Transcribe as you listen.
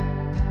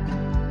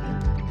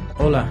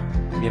Hola,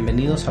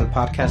 bienvenidos al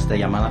podcast de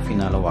Llamada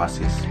Final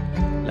Oasis.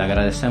 Le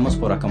agradecemos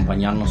por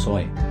acompañarnos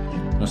hoy.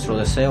 Nuestro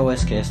deseo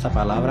es que esta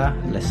palabra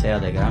le sea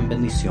de gran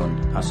bendición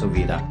a su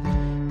vida,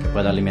 que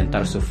pueda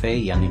alimentar su fe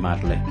y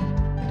animarle.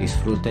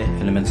 Disfrute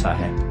el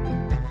mensaje.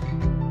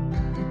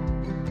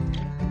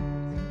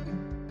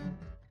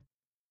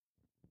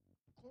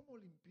 ¿Cómo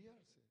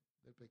limpiarse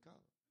del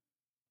pecado?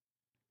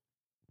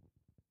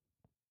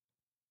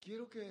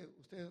 Quiero que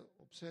usted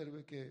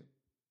observe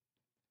que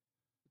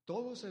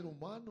todo ser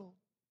humano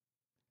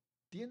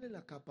tiene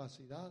la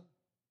capacidad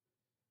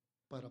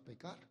para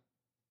pecar.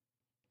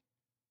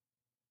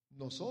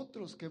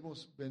 Nosotros que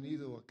hemos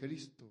venido a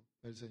Cristo,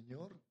 el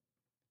Señor,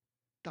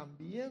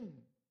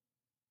 también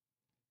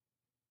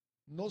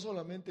no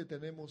solamente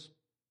tenemos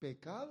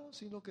pecado,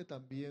 sino que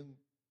también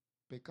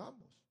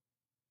pecamos.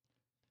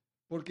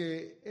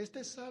 Porque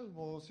este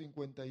Salmo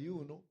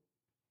 51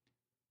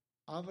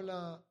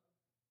 habla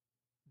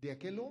de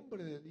aquel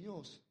hombre de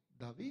Dios,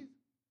 David.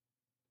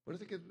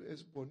 Parece que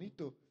es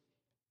bonito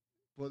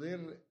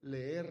poder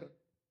leer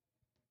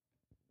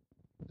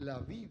la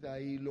vida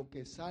y lo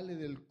que sale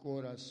del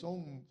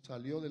corazón,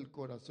 salió del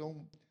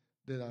corazón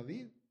de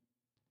David,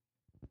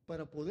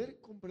 para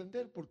poder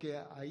comprender, porque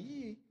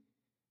ahí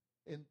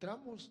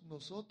entramos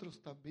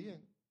nosotros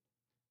también.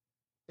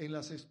 En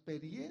las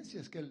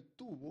experiencias que él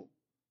tuvo,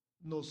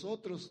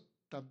 nosotros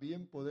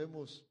también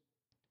podemos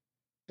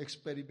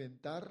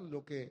experimentar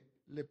lo que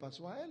le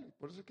pasó a él.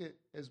 Por eso es que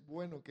es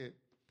bueno que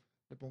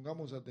le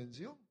pongamos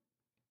atención.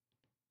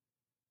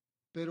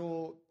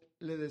 Pero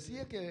le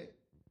decía que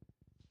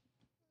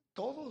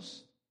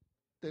todos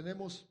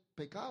tenemos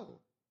pecado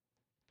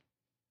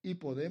y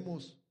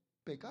podemos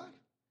pecar.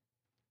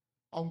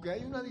 Aunque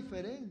hay una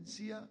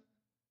diferencia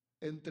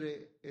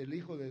entre el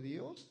Hijo de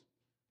Dios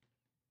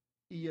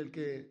y el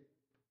que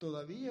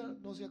todavía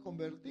no se ha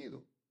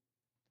convertido.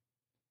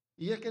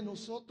 Y es que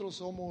nosotros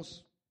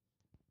somos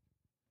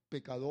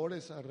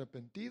pecadores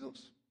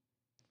arrepentidos,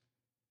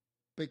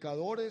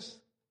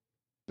 pecadores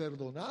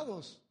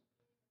perdonados,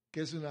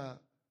 que es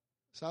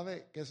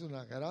sabe que es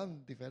una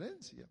gran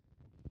diferencia.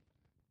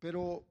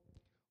 Pero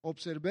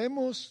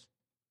observemos,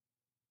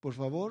 por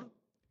favor,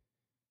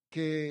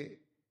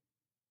 que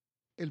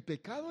el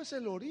pecado es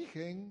el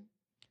origen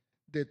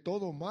de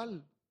todo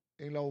mal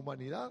en la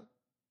humanidad.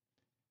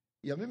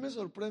 Y a mí me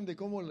sorprende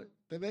cómo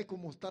te ve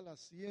cómo está la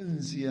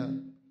ciencia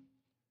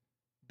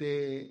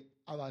de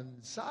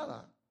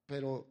avanzada,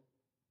 pero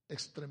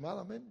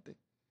extremadamente.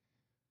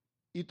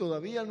 Y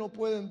todavía no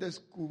pueden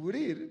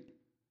descubrir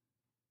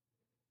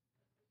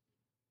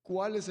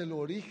cuál es el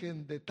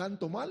origen de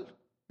tanto mal.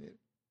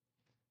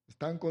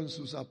 Están con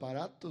sus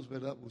aparatos,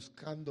 ¿verdad?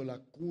 Buscando la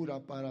cura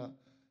para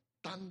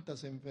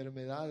tantas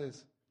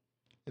enfermedades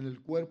en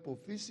el cuerpo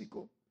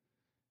físico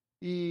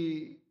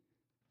y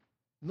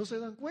no se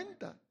dan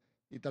cuenta.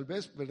 Y tal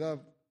vez,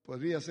 ¿verdad?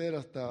 Podría ser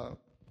hasta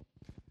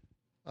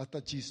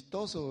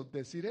chistoso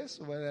decir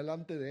eso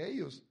delante de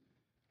ellos,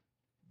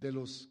 de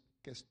los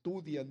que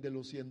estudian, de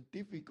los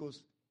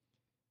científicos,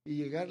 y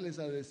llegarles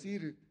a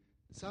decir,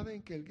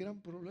 ¿saben que el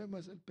gran problema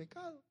es el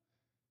pecado?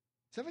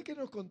 ¿Sabe qué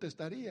nos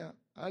contestaría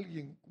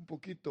alguien un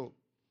poquito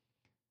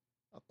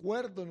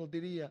acuerdo? Nos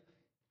diría,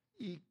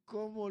 ¿y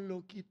cómo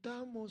lo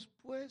quitamos,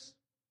 pues?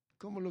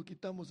 ¿Cómo lo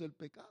quitamos el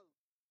pecado?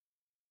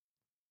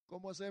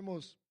 ¿Cómo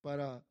hacemos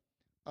para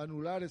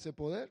anular ese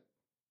poder?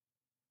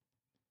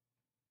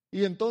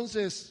 Y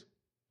entonces,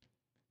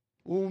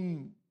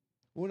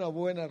 una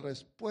buena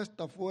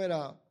respuesta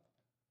fuera,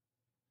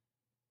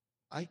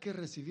 hay que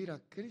recibir a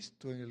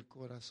Cristo en el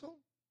corazón.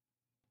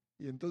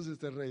 Y entonces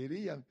se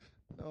reirían,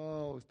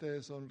 no,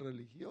 ustedes son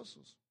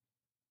religiosos.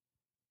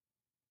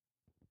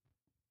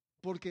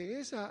 Porque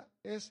esa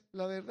es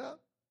la verdad.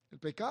 El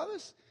pecado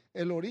es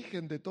el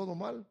origen de todo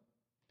mal.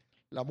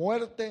 La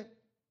muerte,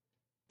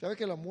 ¿sabe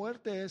que la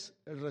muerte es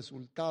el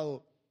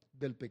resultado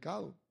del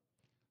pecado?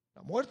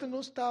 La muerte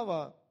no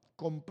estaba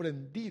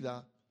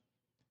comprendida,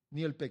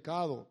 ni el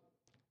pecado,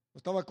 no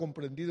estaba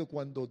comprendido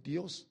cuando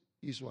Dios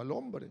hizo al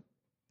hombre.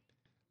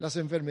 Las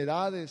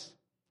enfermedades,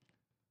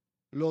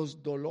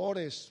 los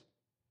dolores,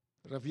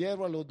 me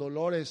refiero a los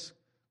dolores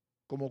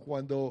como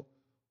cuando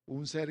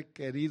un ser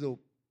querido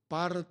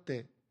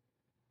parte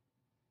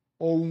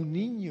o un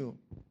niño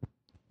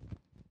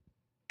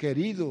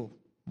querido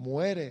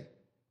muere.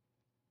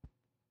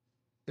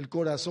 El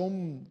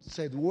corazón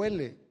se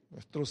duele,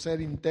 nuestro ser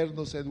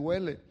interno se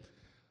duele.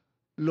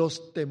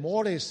 Los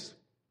temores.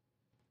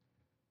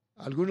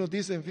 Algunos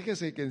dicen,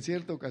 fíjese que en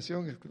cierta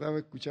ocasión estaba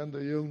escuchando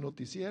yo un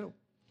noticiero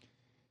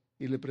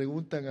y le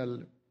preguntan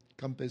al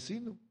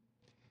campesino,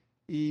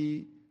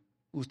 ¿y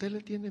usted le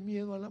tiene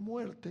miedo a la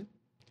muerte?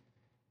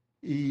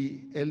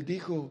 Y él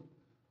dijo,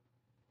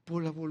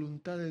 por la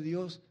voluntad de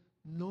Dios,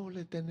 no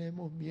le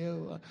tenemos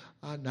miedo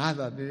a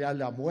nada, ni a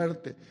la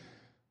muerte.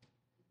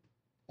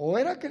 O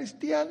era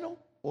cristiano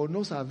o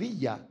no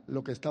sabía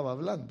lo que estaba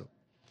hablando.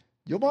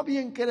 Yo más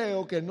bien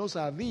creo que no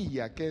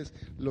sabía qué es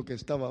lo que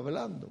estaba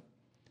hablando.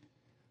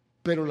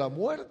 Pero la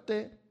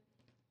muerte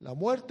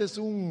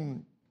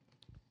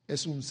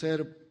es un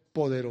ser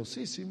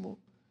poderosísimo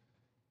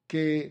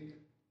que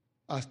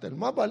hasta el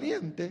más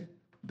valiente,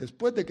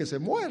 después de que se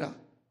muera,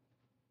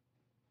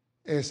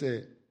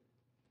 ese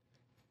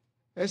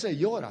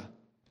llora.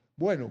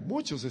 Bueno,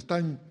 muchos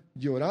están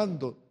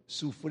llorando,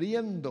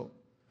 sufriendo,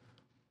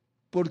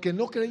 porque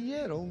no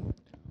creyeron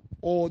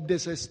o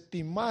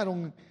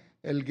desestimaron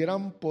el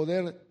gran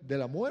poder de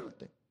la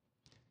muerte.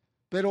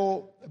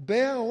 Pero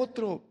vea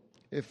otro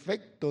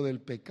efecto del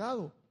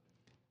pecado,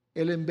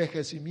 el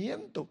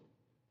envejecimiento.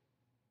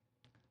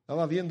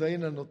 Estaba viendo ahí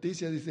en las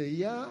noticias, dice,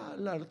 ya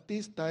la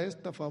artista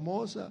esta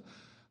famosa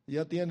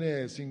ya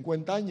tiene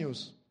 50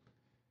 años.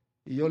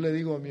 Y yo le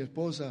digo a mi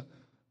esposa,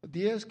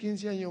 10,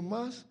 15 años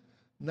más,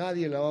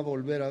 nadie la va a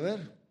volver a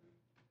ver.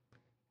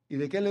 ¿Y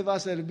de qué le va a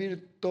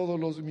servir todos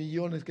los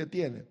millones que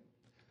tiene?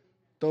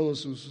 Todos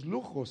sus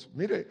lujos.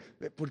 Mire,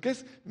 porque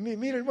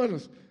mire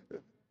hermanos,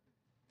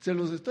 se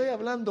los estoy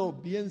hablando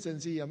bien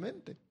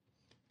sencillamente.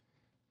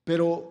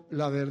 Pero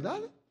la verdad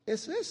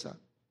es esa.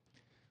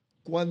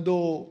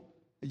 Cuando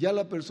ya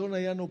la persona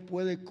ya no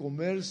puede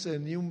comerse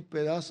ni un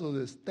pedazo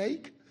de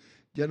steak,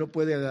 ya no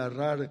puede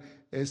agarrar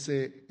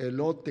ese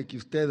elote que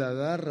usted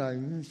agarra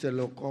y se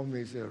lo come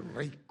y dice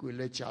rico y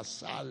le echa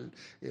sal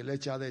y le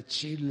echa de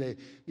chile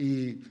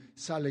y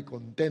sale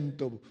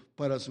contento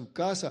para su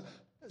casa.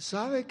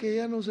 Sabe que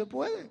ya no se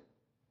puede.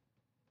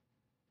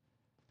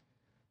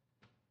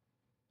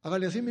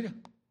 Hágale así, mira.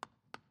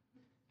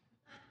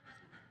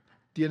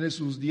 Tiene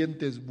sus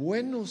dientes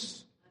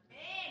buenos.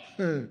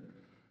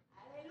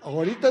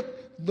 Ahorita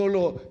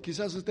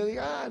quizás usted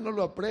diga, no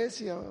lo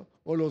aprecia,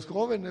 o los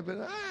jóvenes,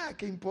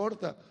 ¿qué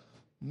importa?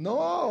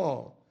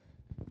 No,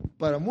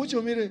 para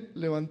muchos, mire,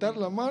 levantar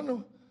la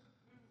mano,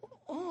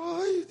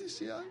 ay,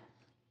 dice,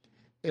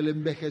 el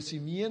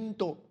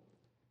envejecimiento,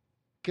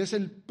 que es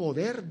el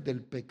poder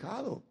del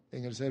pecado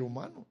en el ser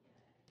humano.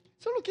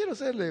 Solo quiero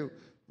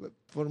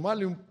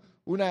formarle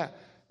una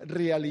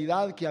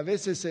realidad que a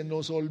veces se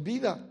nos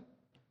olvida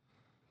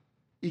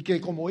y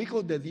que como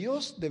hijos de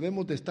Dios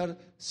debemos de estar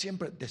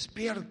siempre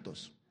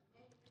despiertos,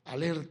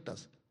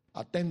 alertas,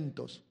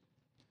 atentos,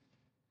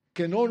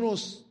 que no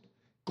nos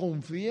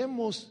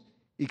confiemos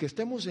y que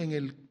estemos en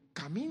el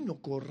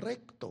camino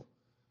correcto,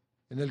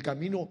 en el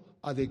camino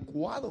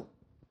adecuado,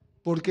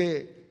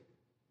 porque,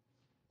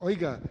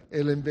 oiga,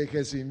 el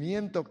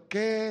envejecimiento,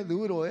 qué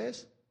duro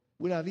es,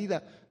 una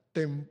vida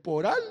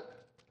temporal.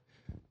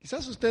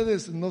 Quizás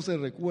ustedes no se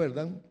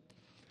recuerdan,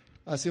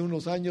 hace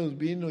unos años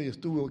vino y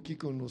estuvo aquí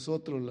con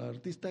nosotros la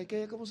artista,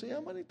 ¿cómo se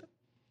llama, Anita?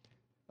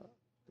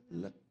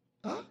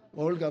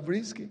 Olga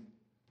Brinsky.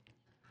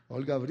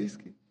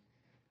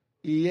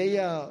 Y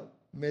ella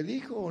me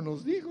dijo, o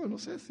nos dijo, no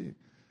sé si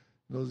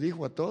nos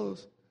dijo a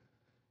todos,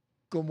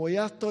 como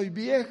ya estoy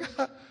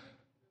vieja,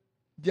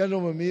 ya no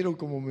me miro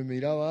como me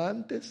miraba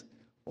antes,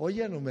 hoy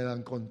ya no me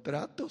dan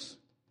contratos,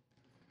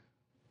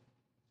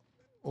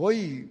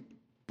 hoy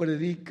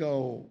predica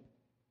o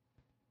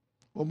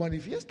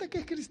manifiesta que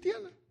es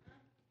cristiana,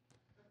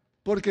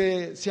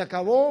 porque se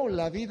acabó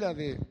la vida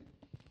de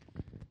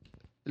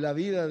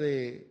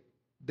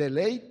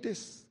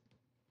deleites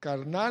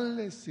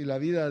carnales y la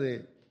vida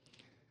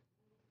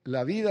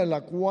en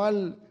la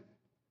cual,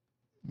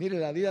 mire,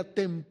 la vida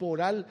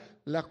temporal,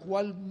 la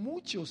cual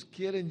muchos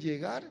quieren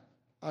llegar,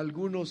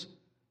 algunos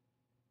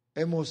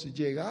hemos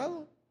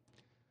llegado,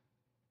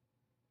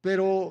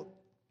 pero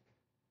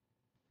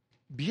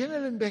viene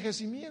el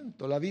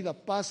envejecimiento, la vida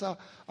pasa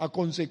a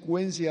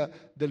consecuencia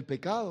del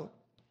pecado.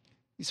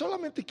 Y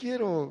solamente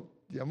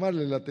quiero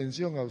llamarle la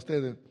atención a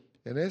ustedes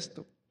en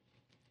esto.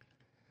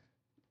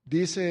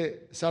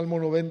 Dice Salmo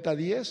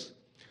 90:10,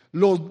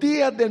 los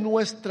días de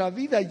nuestra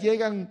vida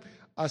llegan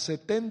a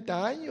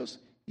 70 años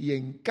y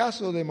en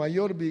caso de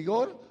mayor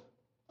vigor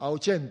a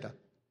 80.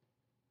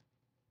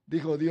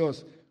 Dijo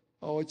Dios,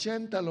 a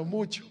 80 lo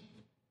mucho.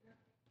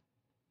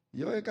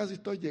 Yo ya casi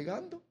estoy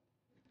llegando.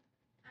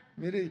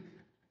 Mire,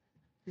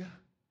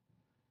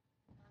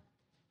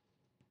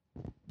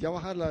 ya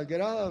bajar las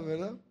gradas,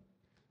 ¿verdad?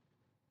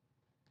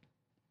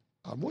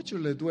 A muchos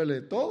les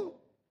duele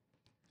todo.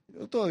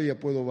 Yo todavía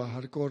puedo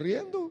bajar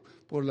corriendo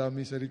por la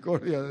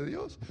misericordia de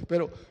Dios.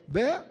 Pero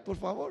vea, por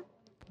favor,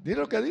 mire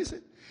lo que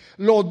dice.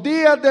 Los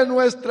días de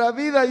nuestra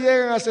vida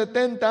llegan a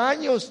 70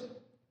 años.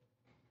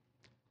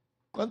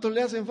 ¿Cuántos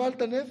le hacen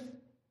falta, Nef?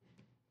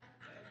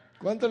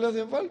 ¿Cuántos le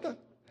hacen falta?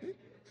 ¿Sí?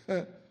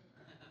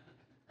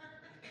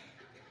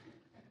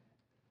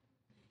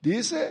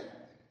 Dice,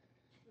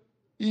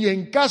 y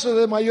en caso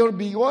de mayor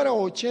vigor a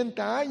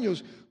 80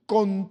 años,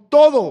 con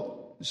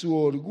todo su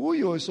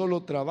orgullo es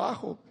solo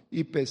trabajo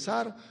y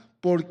pesar,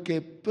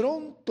 porque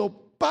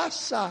pronto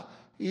pasa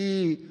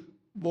y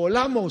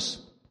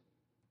volamos.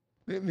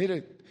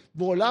 Mire,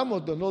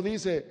 volamos, no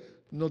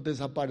dice nos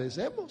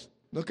desaparecemos,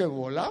 no es que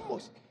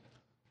volamos,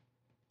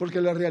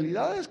 porque la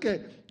realidad es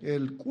que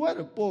el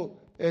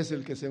cuerpo es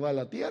el que se va a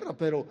la tierra,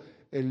 pero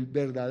el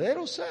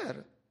verdadero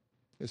ser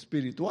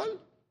espiritual,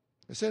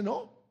 ese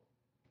no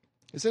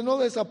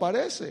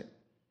desaparece,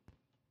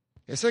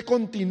 ese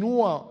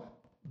continúa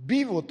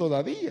vivo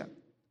todavía.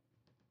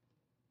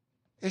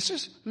 Eso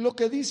es lo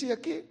que dice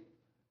aquí.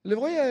 Le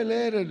voy a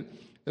leer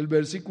el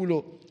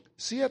versículo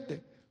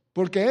 7.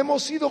 Porque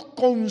hemos sido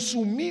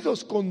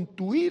consumidos con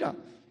tu ira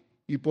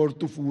y por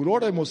tu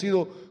furor hemos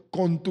sido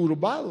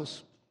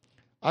conturbados.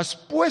 Has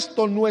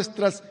puesto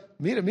nuestras,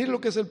 mire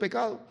lo que es el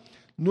pecado,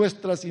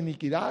 nuestras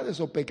iniquidades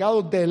o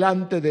pecados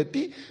delante de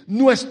ti,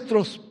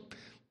 nuestros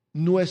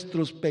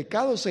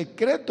pecados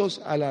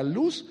secretos a la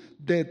luz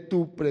de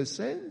tu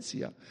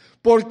presencia.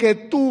 Porque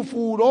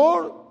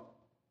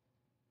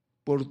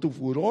por tu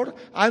furor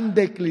han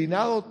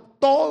declinado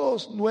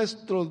todos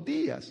nuestros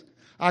días.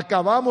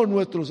 Acabamos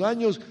nuestros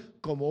años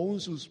como un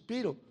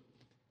suspiro.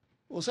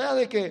 O sea,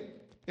 de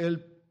que el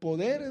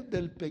poder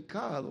del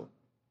pecado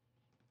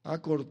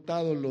ha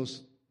cortado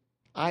los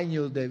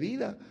años de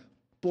vida,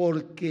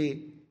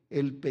 porque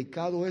el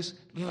pecado es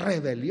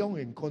rebelión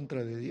en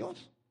contra de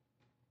Dios.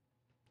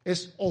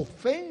 Es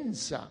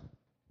ofensa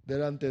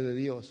delante de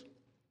Dios.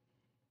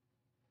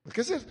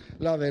 Porque esa es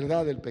la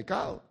verdad del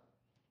pecado.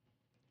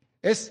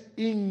 Es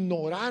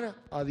ignorar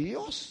a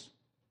Dios.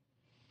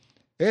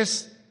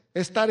 Es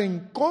estar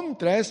en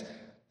contra, es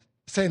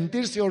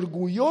sentirse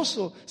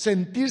orgulloso,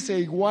 sentirse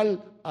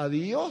igual a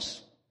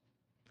Dios.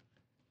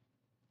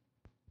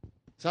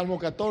 Salmo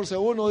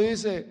 14:1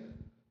 dice,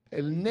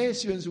 el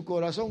necio en su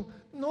corazón,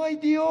 no hay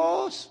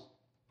Dios,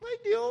 no hay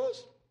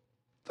Dios.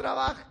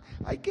 Trabaja,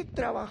 hay que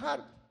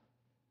trabajar,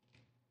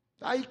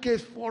 hay que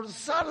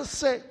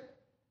esforzarse.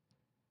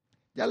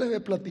 Ya les he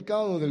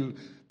platicado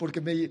porque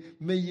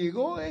me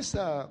llegó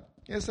esa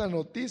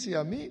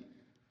noticia a mí.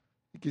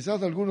 Y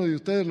quizás alguno de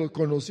ustedes lo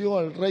conoció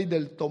al rey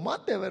del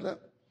tomate, ¿verdad?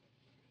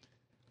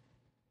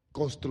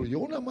 Construyó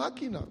una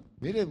máquina.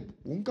 Miren,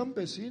 un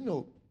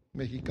campesino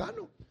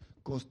mexicano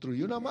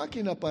construyó una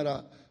máquina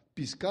para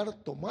piscar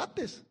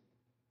tomates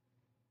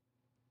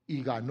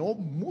y ganó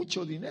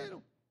mucho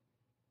dinero.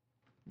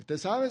 Usted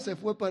sabe, se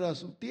fue para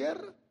su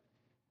tierra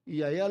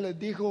y allá les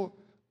dijo,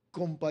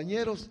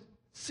 compañeros,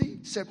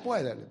 sí se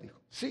puede, les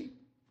dijo, sí,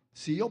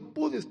 si yo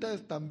pude,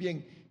 ustedes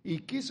también.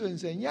 Y quiso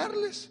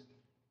enseñarles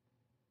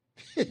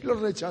y lo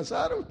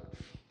rechazaron.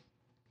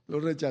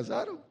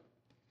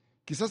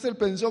 Quizás él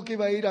pensó que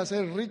iba a ir a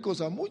hacer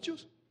ricos a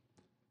muchos.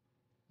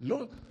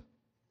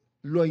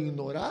 Lo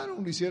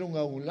ignoraron, lo hicieron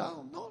a un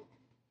lado. No,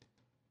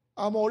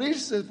 a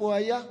morirse fue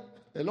allá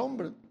el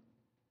hombre.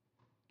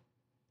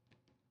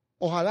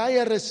 Ojalá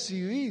haya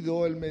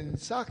recibido el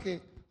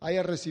mensaje,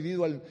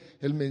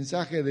 el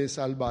mensaje de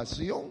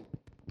salvación.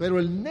 Pero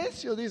el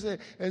necio dice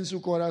en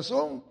su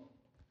corazón,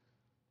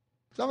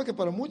 ¿sabe que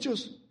para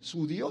muchos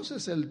su Dios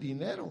es el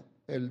dinero,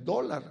 el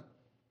dólar?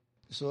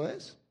 Eso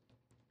es.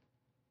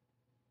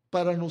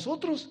 Para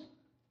nosotros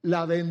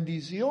la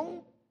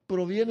bendición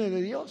proviene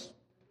de Dios.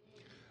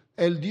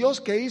 El Dios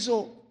que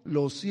hizo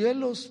los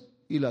cielos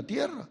y la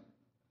tierra.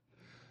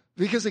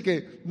 Fíjese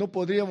que no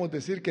podríamos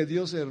decir que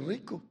Dios es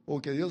rico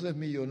o que Dios es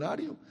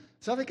millonario.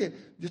 ¿Sabe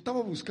qué? Yo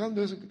estaba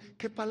buscando eso.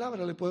 ¿Qué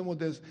palabra le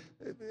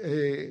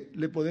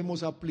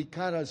podemos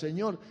aplicar al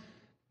Señor?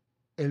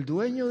 El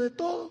dueño de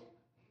todo.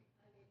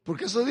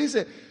 Porque eso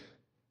dice,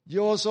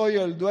 yo soy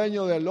el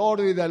dueño del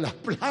oro y de la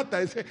plata.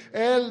 Dice,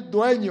 el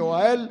dueño,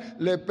 a Él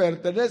le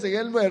pertenece.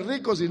 Él no es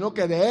rico, sino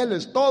que de Él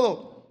es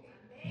todo.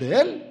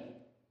 De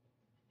Él.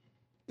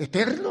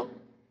 Eterno.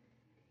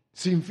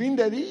 Sin fin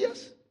de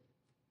días.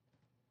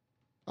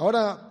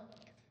 Ahora,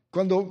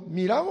 cuando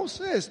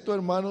miramos esto,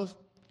 hermanos,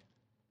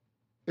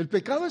 el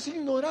pecado es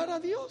ignorar a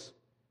Dios.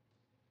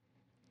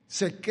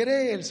 Se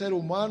cree el ser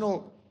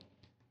humano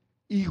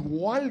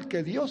igual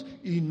que Dios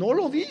y no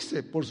lo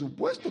dice, por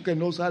supuesto que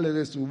no sale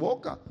de su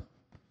boca,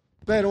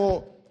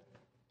 pero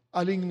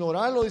al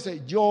ignorarlo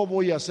dice, yo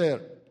voy a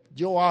hacer,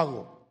 yo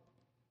hago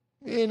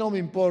y no me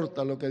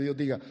importa lo que Dios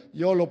diga,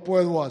 yo lo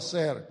puedo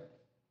hacer.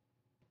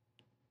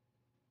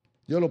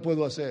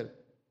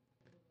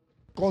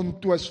 Con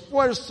tu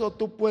esfuerzo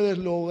tú puedes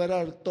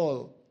lograr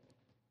todo.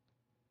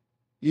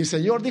 Y el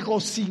Señor dijo,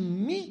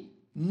 sin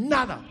mí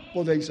nada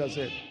podéis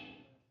hacer.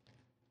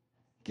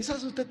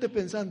 Quizás usted esté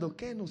pensando,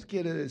 ¿qué nos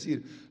quiere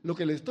decir? Lo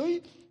que le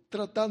estoy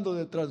tratando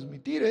de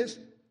transmitir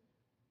es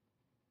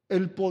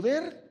el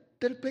poder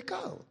del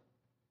pecado.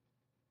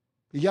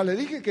 Y ya le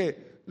dije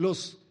que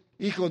los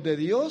hijos de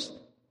Dios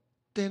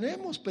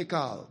tenemos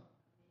pecado,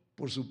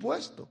 por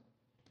supuesto.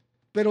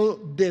 Pero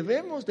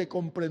debemos de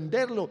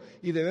comprenderlo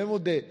y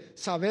debemos de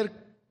saber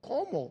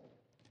cómo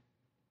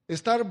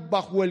estar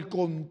bajo el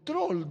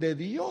control de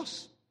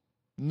Dios,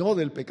 no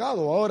del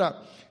pecado.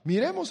 Ahora,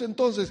 miremos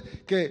entonces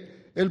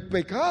que el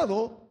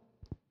pecado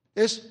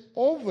es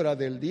obra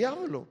del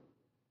diablo.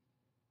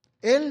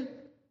 Él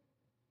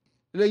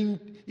le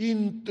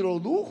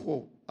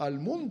introdujo al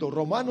mundo.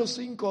 Romanos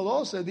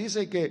 5:12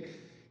 dice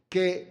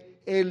que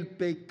el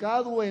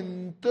pecado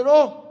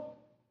entró,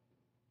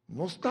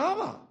 no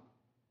estaba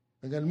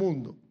en el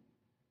mundo.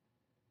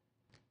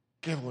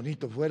 Qué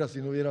bonito fuera si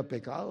no hubiera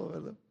pecado,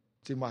 ¿verdad?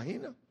 ¿Se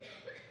imagina?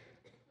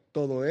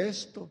 Todo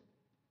esto.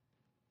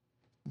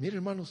 Mire,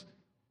 hermanos,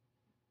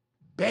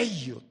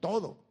 bello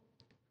todo.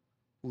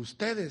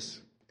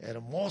 Ustedes,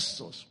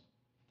 hermosos.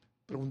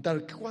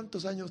 Preguntar,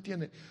 ¿cuántos años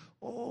tiene?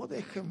 Oh,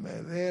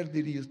 déjeme ver,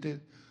 diría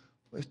usted.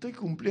 Estoy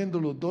cumpliendo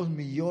los 2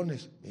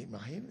 millones.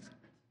 Imagínense.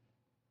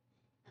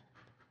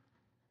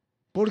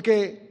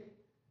 Porque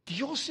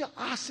Dios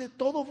hace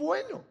todo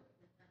bueno.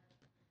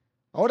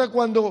 Ahora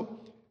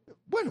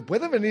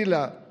puede venir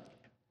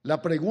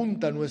la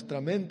pregunta a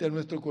nuestra mente, a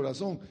nuestro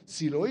corazón,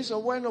 si lo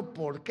hizo bueno,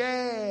 ¿por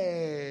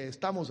qué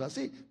estamos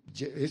así?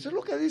 Eso es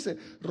lo que dice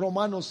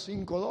Romanos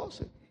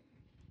 5:12.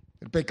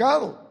 El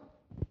pecado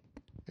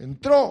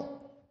entró.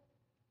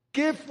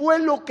 ¿Qué fue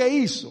lo que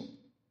hizo?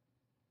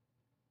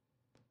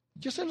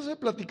 Yo se los he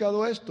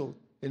platicado esto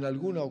en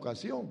alguna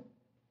ocasión,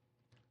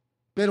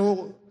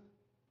 pero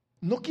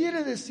no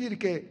quiere decir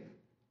que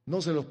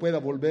no se los pueda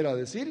volver a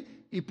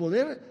decir y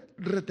poder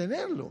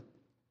retenerlo.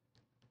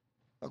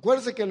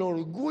 Acuérdense que el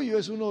orgullo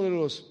es uno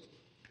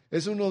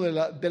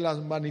de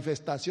las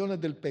manifestaciones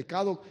del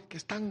pecado que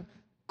están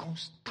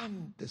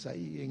constantes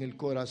ahí en el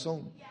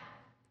corazón,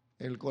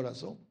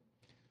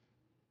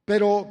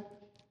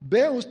 Pero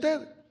vea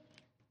usted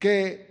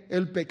que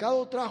el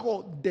pecado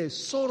trajo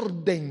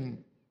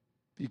desorden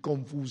y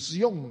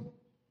confusión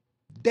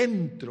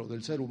dentro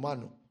del ser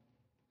humano.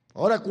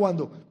 Ahora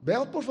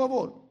vean por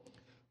favor,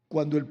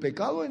 cuando el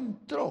pecado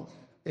entró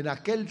en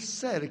aquel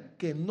ser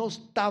que no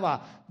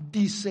estaba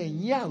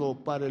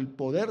diseñado para el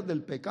poder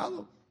del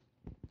pecado,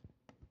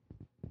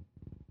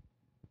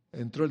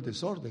 entró el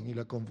desorden y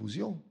la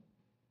confusión.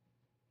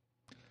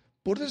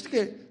 Por eso es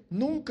que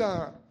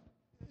nunca,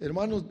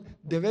 hermanos,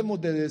 debemos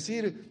de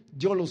decir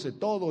yo lo sé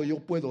todo, yo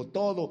puedo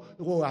todo,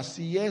 o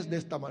así es de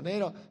esta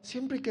manera.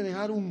 Siempre hay que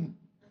dejar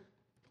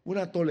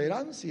una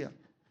tolerancia,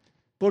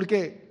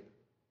 porque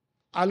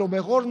a lo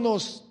mejor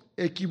nos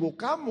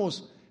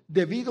equivocamos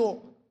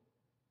debido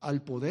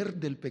al poder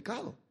del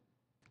pecado,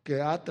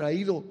 que ha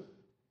traído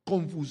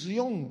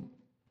confusión,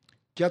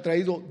 que ha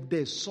traído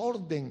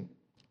desorden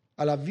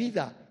a la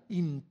vida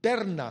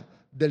interna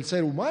del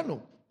ser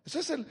humano. Ese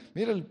es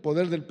el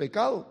poder del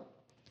pecado.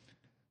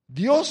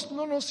 Dios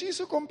no nos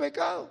hizo con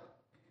pecado.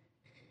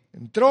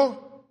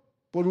 Entró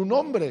por un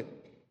hombre,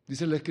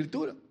 dice la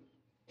Escritura.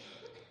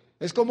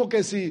 Es como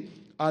que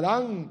si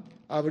Adán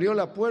abrió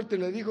la puerta y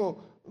le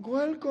dijo,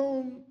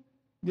 welcome,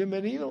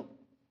 bienvenido.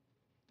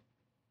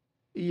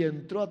 Y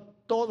entró a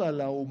toda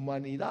la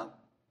humanidad,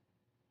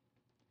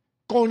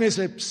 con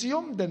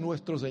excepción de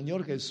nuestro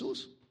Señor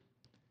Jesús,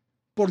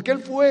 porque Él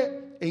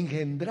fue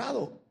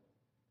engendrado,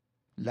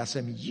 la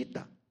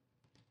semillita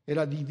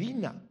era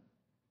divina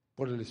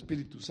por el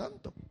Espíritu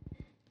Santo.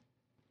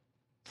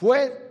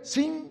 Fue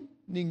sin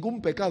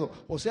ningún pecado,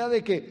 o sea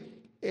de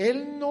que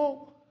Él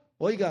no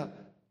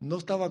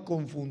estaba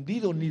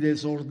confundido ni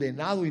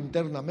desordenado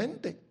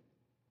internamente.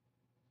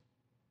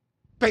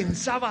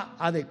 Pensaba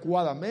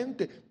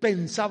adecuadamente,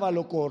 pensaba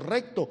lo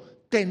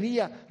correcto,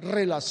 tenía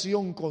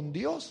relación con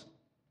Dios.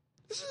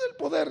 Ese es el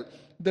poder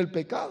del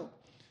pecado.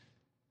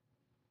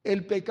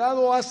 El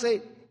pecado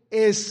hace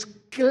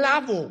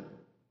esclavo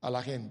a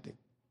la gente.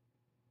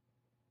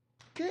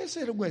 ¿Qué es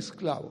ser un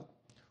esclavo?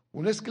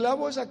 Un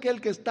esclavo es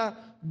aquel que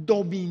está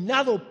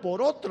dominado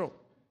por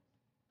otro.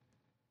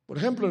 Por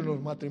ejemplo, en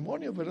los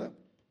matrimonios, ¿verdad?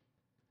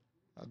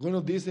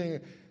 Algunos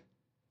dicen,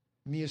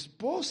 mi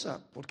esposa,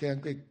 porque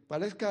aunque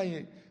parezca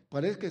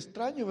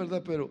extraño,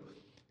 ¿verdad? Pero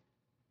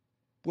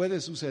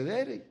puede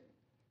suceder.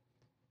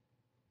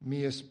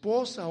 Mi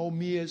esposa o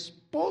mi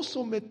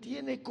esposo me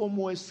tiene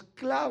como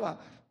esclava.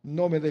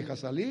 No me deja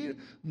salir,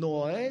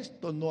 no a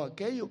esto, no a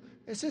aquello.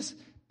 Esa es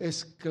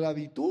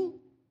esclavitud.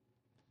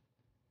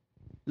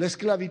 La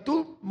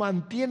esclavitud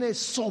mantiene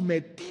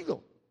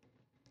sometido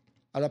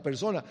a la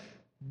persona.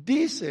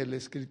 Dice la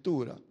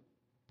Escritura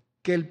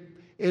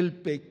que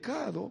el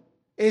pecado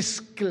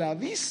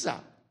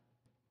esclaviza.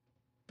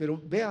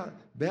 Pero vea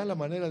la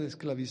manera de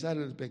esclavizar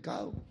el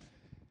pecado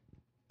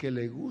que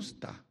le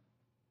gusta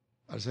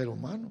al ser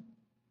humano.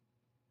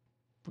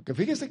 Porque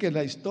fíjese que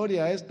la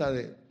historia esta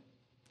del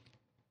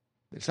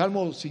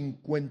Salmo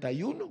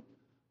 51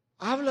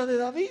 habla de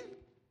David,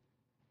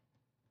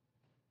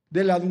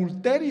 del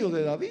adulterio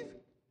de David.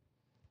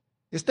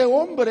 Este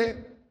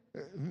hombre,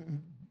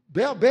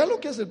 vea lo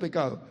que hace el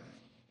pecado.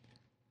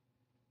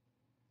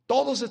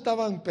 Todos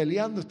estaban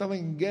peleando, estaba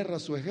en guerra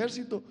su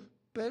ejército,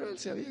 pero él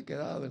se había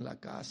quedado en la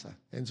casa,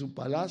 en su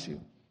palacio.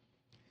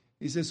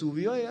 Y se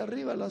subió ahí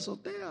arriba a la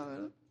azotea,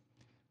 ¿verdad?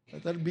 A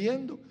estar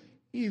viendo.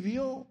 Y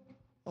vio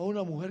a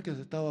una mujer que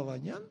se estaba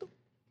bañando.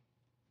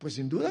 Pues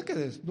sin duda que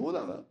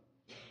desnuda, ¿verdad?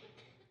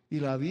 Y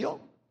la vio.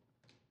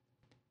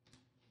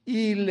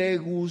 Y le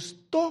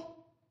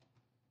gustó.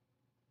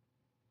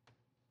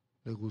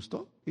 Le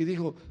gustó. Y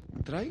dijo,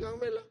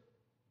 tráiganmela.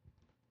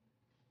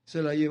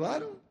 Se la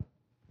llevaron.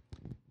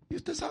 Y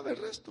usted sabe el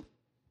resto.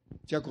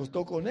 Se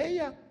acostó con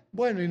ella.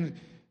 Bueno,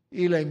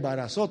 y la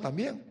embarazó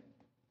también.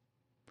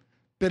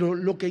 Pero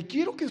lo que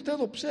quiero que usted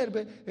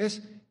observe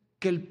es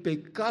que el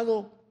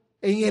pecado,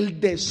 en el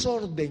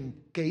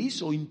desorden que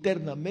hizo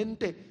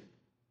internamente,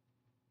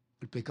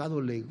 el pecado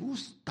le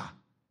gusta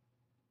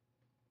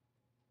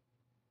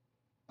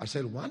al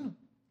ser humano.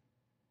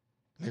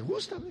 Le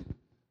gusta, ¿ve?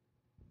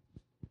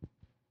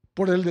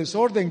 Por el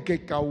desorden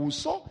que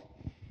causó.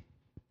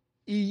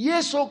 Y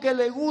eso que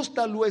le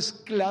gusta lo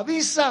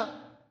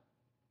esclaviza,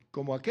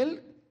 como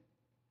aquel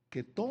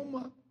que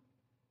toma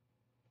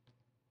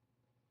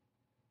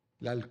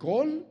el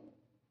alcohol,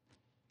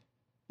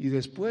 y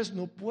después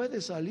no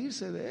puede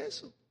salirse de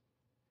eso.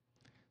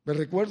 Me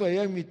recuerdo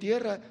allá en mi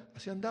tierra,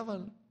 así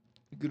andaban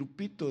el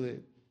grupito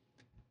de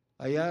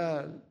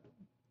allá,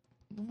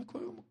 no me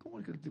acuerdo cómo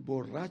es que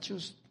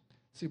borrachos,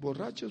 sí,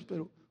 borrachos,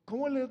 pero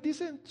 ¿cómo le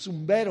dicen?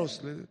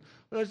 Zumberos.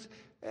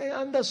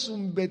 Anda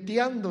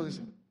zumbeteando.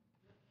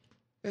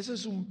 Ese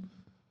es un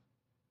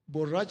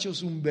borracho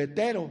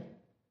zumbetero.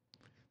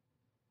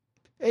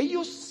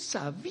 Ellos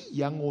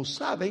sabían o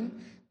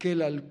saben que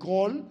el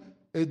alcohol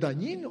es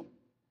dañino,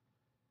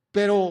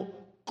 pero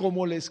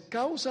como les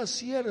causa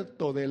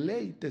cierto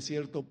deleite,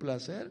 cierto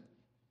placer,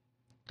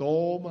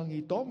 toman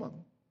y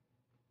toman.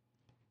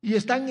 Y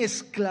están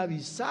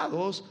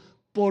esclavizados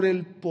por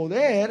el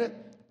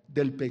poder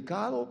del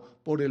pecado,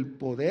 por el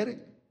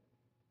poder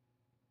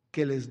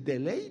que les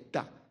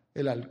deleita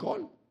el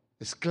alcohol.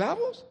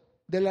 Esclavos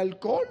del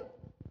alcohol.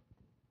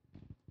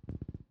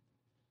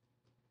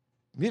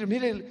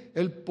 Mire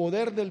el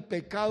poder del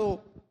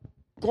pecado,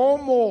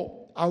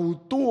 cómo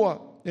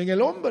actúa en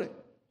el hombre.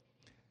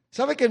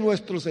 ¿Sabe que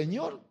nuestro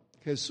Señor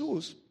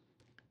Jesús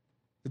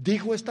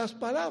dijo estas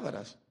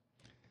palabras?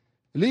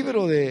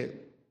 Libro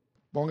de,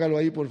 póngalo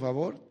ahí por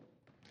favor,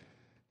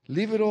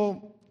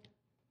 libro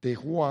de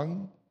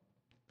Juan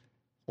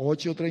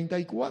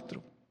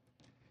 8:34.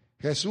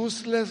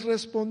 Jesús les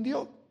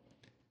respondió: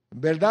 en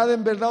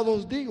verdad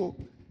os digo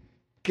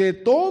que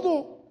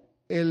todo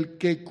el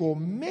que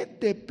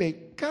comete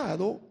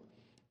pecado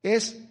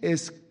es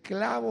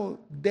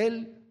esclavo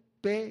del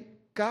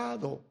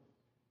pecado.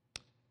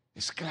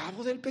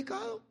 Esclavo del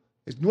pecado.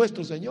 Es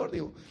nuestro Señor,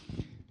 digo.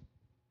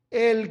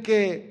 El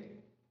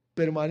que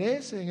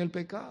permanece en el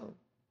pecado,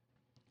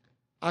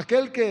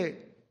 aquel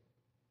que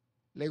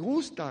le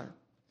gusta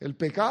el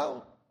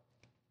pecado,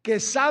 que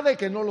sabe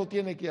que no lo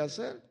tiene que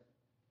hacer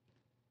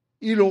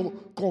y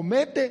lo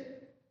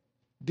comete,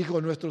 dijo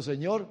nuestro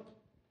Señor,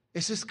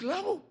 es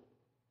esclavo.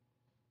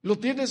 Lo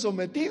tiene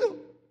sometido.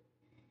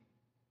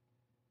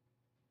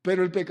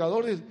 Pero el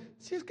pecador dice,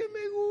 si es que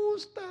me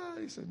gusta,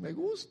 dice, me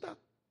gusta.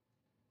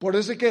 Por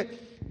eso es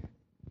que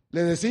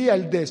le decía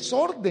el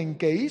desorden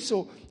que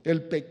hizo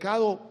el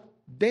pecado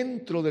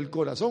dentro del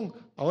corazón.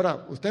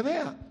 Ahora, usted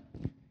vea,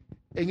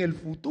 en el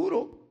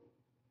futuro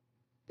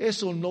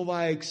eso no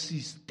va a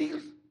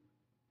existir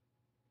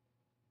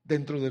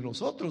dentro de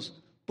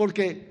nosotros,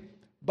 porque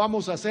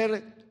vamos a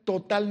ser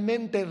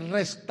totalmente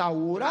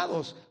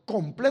restaurados,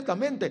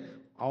 completamente.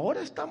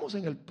 Ahora estamos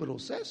en el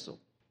proceso.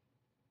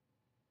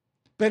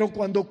 Pero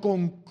cuando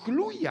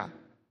concluya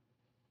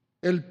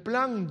el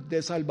plan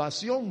de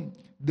salvación,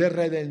 de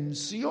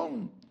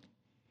redención,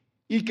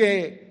 y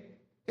que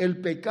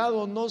el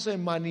pecado no se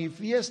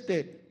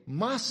manifieste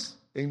más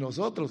en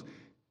nosotros,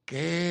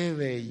 ¡qué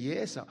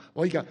belleza!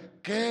 Oiga,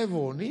 ¡qué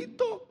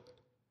bonito!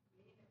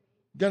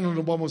 Ya no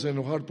nos vamos a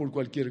enojar por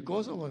cualquier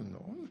cosa.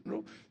 Bueno,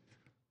 no.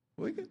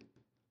 Oiga,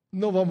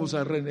 no vamos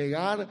a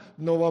renegar,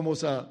 no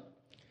vamos a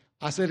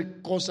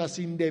hacer cosas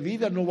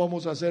indebidas, no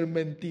vamos a ser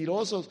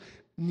mentirosos,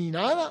 ni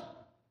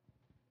nada.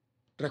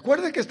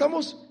 Recuerde que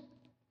estamos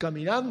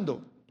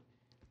caminando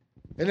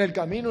en el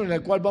camino en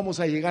el cual vamos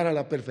a llegar a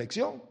la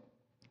perfección.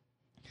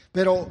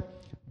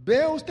 Pero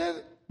vea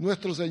usted,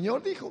 nuestro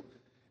Señor dijo,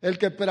 el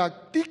que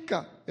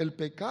practica el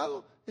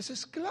pecado es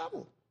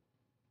esclavo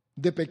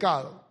de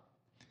pecado.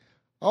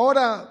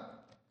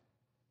 Ahora,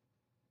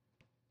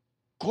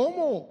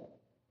 ¿cómo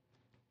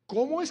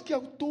es que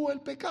actúa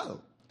el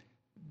pecado?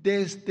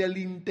 Desde el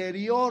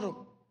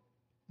interior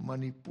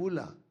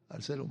manipula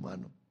al ser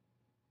humano.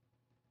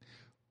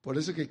 Por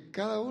eso que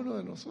cada uno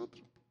de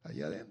nosotros,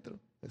 allá adentro,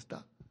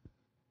 está.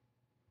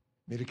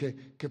 Mire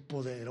qué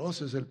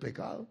poderoso es el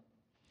pecado.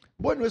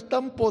 Bueno, es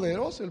tan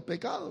poderoso el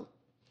pecado.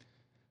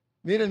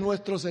 Mire,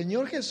 nuestro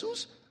Señor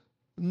Jesús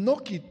no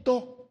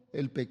quitó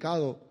el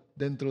pecado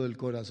dentro del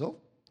corazón.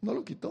 No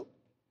lo quitó.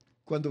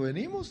 Cuando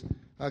venimos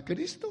a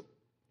Cristo,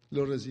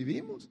 lo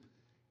recibimos.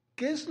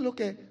 ¿Qué es lo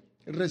que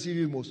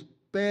recibimos?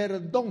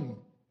 Perdón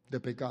de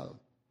pecado.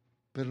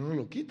 Pero no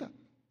lo quita.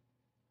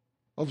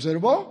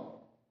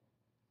 ¿Observó?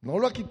 No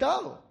lo ha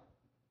quitado.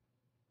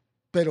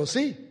 Pero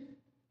sí,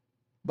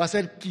 va a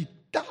ser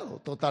quitado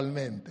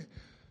totalmente.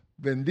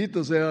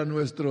 Bendito sea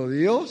nuestro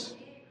Dios.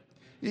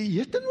 Y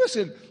este no es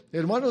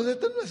hermanos,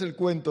 este no es el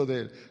cuento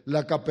de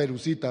la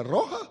Caperucita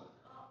Roja.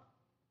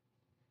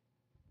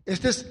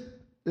 Esta es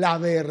la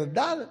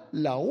verdad,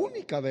 la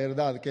única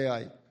verdad que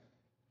hay.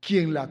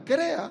 Quien la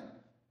crea,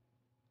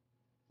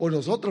 o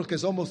nosotros que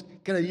somos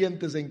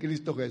creyentes en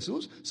Cristo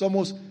Jesús,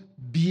 somos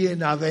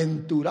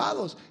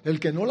bienaventurados. El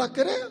que no la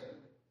crea,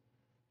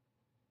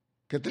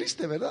 qué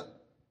triste, ¿verdad?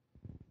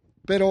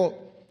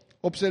 Pero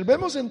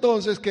observemos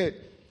entonces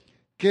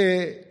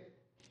que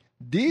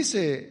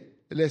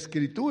dice la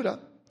Escritura,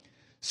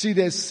 si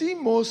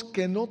decimos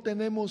que no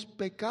tenemos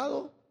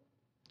pecado,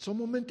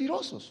 somos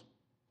mentirosos.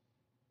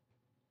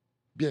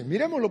 Bien,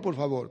 miremoslo por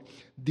favor.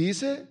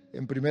 Dice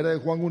en 1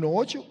 Juan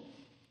 1:8,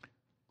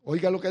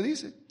 oiga lo que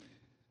dice.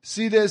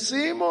 Si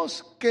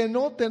decimos que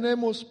no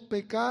tenemos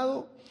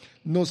pecado,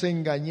 nos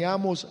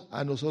engañamos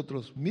a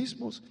nosotros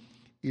mismos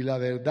y la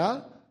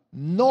verdad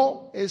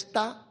no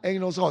está en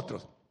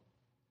nosotros.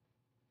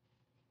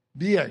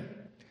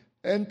 Bien,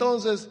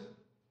 entonces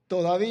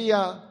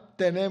todavía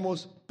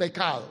tenemos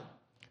pecado.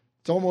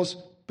 Somos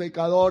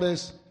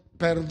pecadores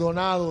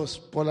perdonados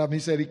por la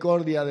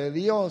misericordia de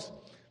Dios,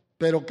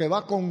 pero que va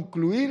a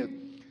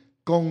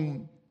concluir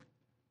con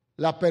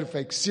la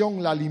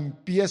perfección, la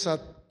limpieza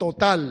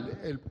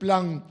total, el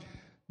plan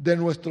de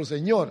nuestro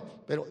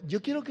Señor. Pero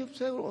yo quiero que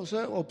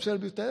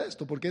observe usted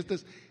esto, porque este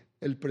es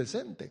el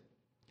presente.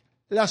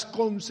 Las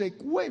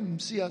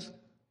consecuencias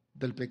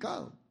del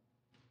pecado.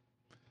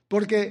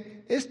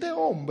 Porque este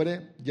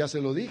hombre, ya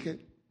se lo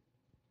dije,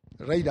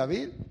 el rey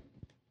David,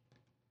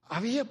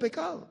 había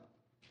pecado.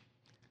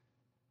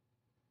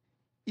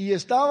 Y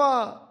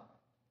estaba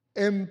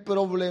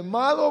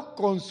emproblemado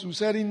con su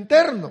ser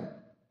interno.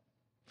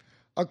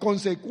 A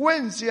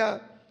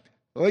consecuencia,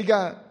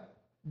 oiga,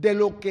 de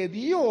lo que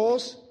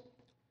Dios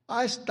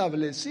ha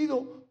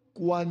establecido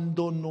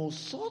cuando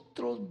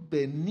nosotros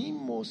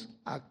venimos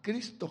a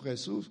Cristo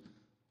Jesús,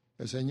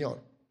 el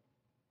Señor.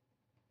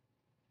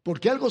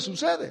 Porque algo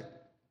sucede.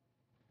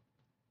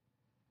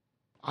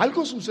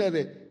 Algo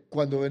sucede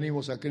cuando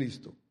venimos a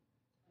Cristo.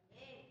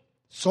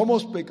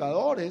 Somos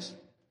pecadores,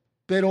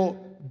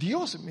 pero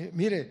Dios,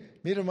 mire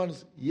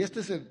hermanos, y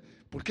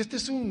porque este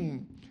es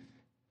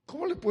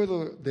 ¿cómo le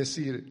puedo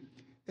decir?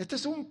 Este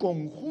es un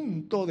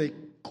conjunto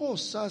de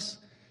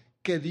cosas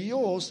que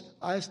Dios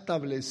ha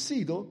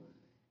establecido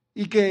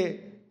y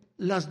que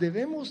las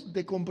debemos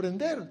de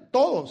comprender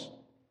todos.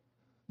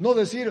 No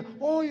decir,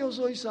 yo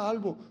soy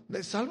salvo.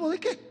 ¿Salvo de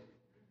qué?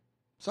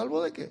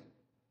 ¿Salvo de qué?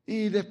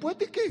 ¿Y después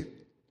de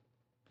qué?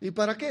 ¿Y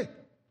para qué?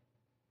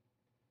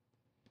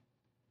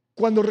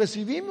 Cuando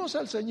recibimos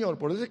al Señor,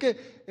 por eso es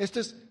que esto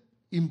es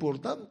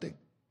importante.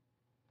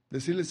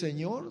 Decirle,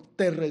 Señor,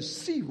 te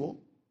recibo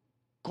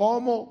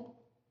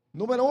como,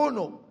 número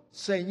 1,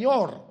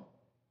 Señor.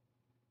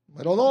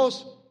 Número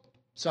 2,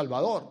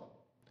 Salvador.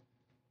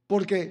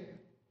 Porque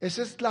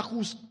esa es la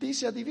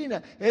justicia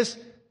divina. Es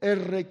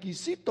el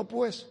requisito,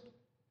 pues,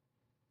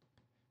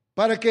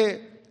 para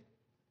que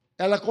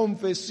a la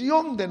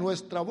confesión de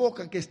nuestra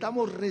boca que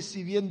estamos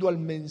recibiendo el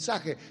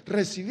mensaje,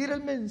 recibir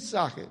el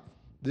mensaje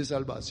de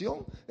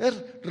salvación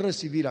es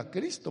recibir a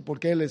Cristo,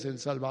 porque Él es el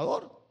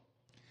Salvador.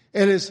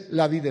 Él es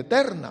la vida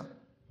eterna.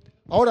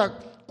 Ahora,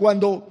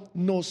 cuando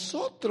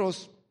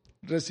nosotros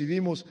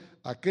recibimos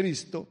a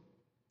Cristo,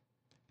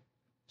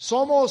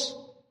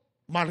 somos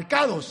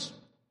marcados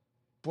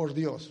por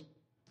Dios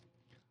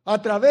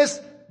a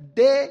través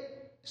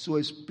de su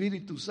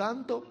Espíritu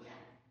Santo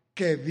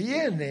que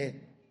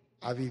viene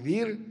a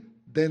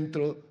vivir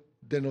dentro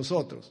de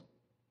nosotros.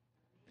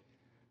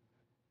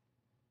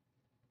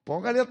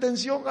 Póngale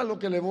atención a lo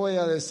que le voy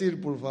a decir,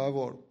 por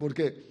favor,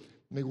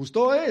 porque me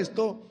gustó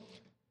esto,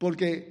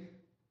 porque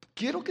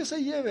quiero que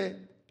se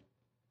lleve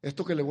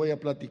esto que le voy a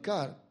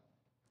platicar,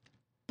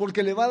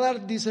 porque le va a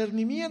dar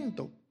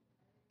discernimiento,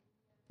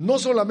 no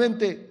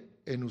solamente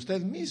en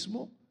usted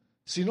mismo,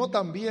 sino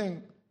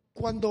también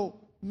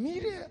cuando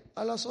mire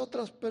a las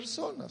otras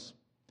personas.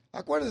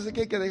 Acuérdese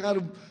que hay que dejar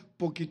un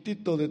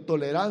poquitito de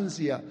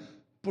tolerancia,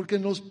 porque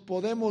nos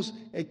podemos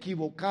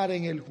equivocar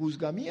en el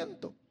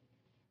juzgamiento.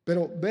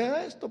 Pero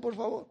vea esto, por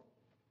favor.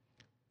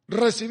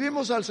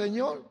 Recibimos al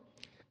Señor,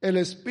 el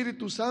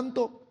Espíritu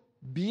Santo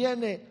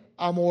viene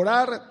a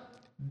morar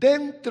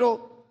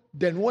dentro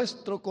de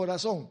nuestro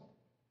corazón,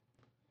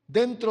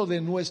 dentro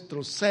de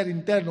nuestro ser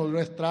interno, de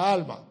nuestra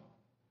alma.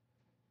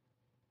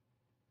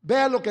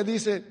 Vea lo que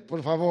dice,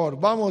 por favor.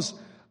 Vamos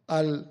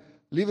al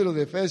libro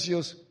de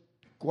Efesios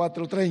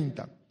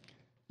 4:30.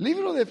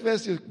 Libro de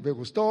Efesios, me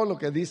gustó lo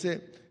que dice,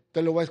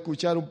 te lo voy a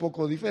escuchar un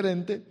poco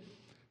diferente,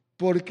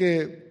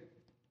 porque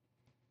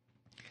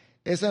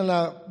esa es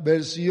la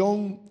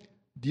versión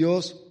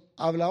Dios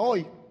habla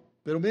hoy.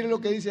 Pero mire lo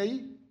que dice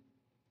ahí.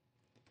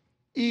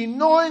 Y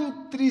no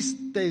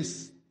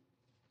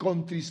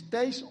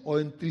contristéis o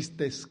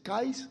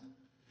entristezcáis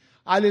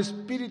al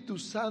Espíritu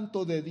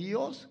Santo de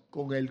Dios,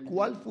 con el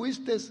cual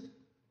fuisteis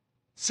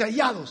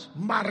sellados,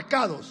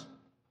 marcados.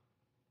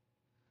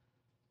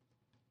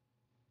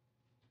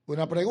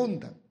 Una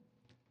pregunta.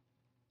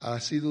 ¿Ha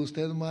sido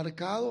usted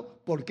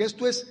marcado? Porque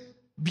esto es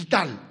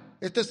vital,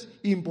 esto es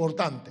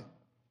importante.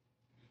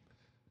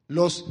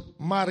 Los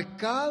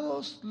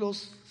marcados,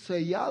 los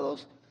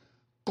sellados,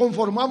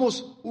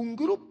 conformamos un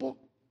grupo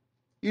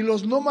y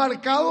los no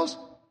marcados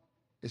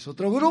es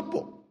otro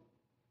grupo.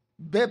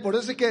 Ve, por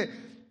eso es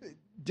que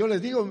yo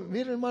les digo,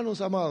 miren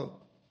hermanos amados,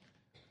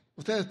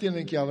 ustedes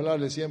tienen que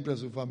hablarle siempre a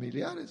sus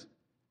familiares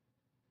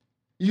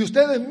y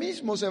ustedes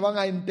mismos se van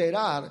a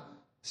enterar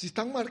si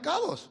están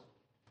marcados.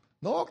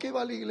 No, que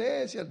va a la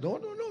iglesia, no,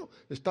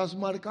 estás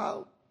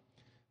marcado.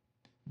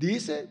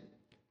 Dice,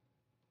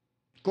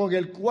 con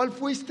el cual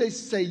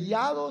fuisteis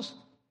sellados,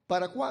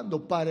 ¿para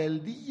cuándo? Para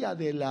el día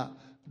de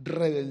la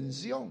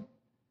redención.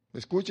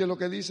 Escuche lo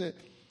que dice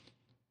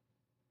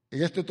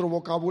en este otro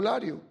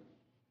vocabulario.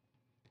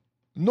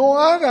 No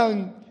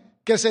hagan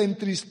que se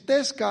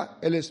entristezca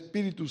el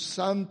Espíritu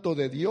Santo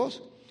de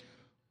Dios,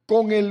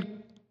 con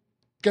el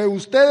que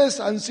ustedes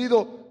han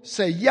sido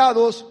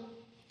sellados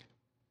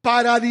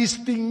para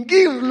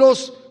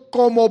distinguirlos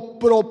como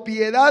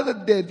propiedad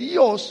de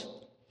Dios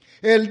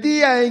el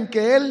día en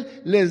que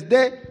Él les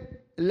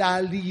dé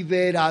la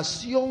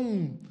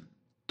liberación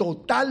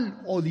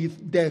total o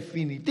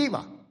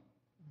definitiva.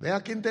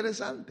 Vea qué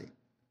interesante.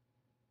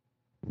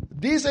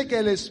 Dice que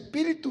el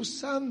Espíritu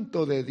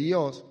Santo de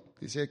Dios,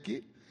 dice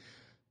aquí,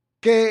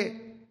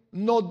 que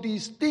nos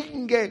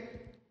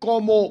distingue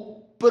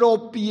como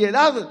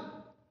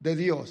propiedad de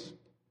Dios.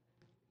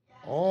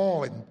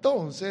 Oh,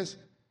 entonces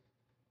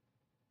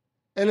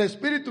el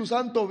Espíritu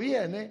Santo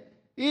viene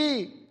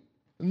y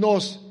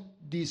nos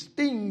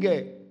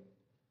distingue,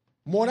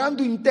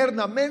 morando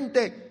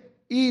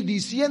internamente y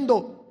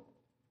diciendo: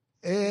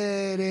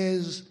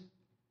 eres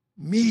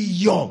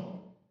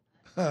mío.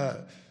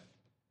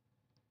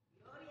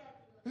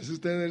 ¿Es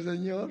usted el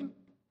Señor?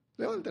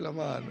 Levante la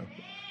mano.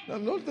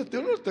 No,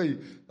 yo no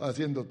estoy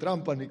haciendo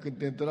trampa ni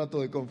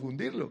trato de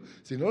confundirlo,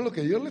 sino lo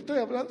que yo le estoy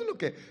hablando es lo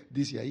que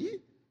dice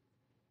ahí.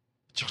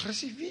 Yo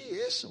recibí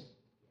eso.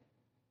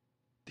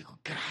 Digo,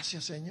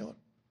 gracias, Señor.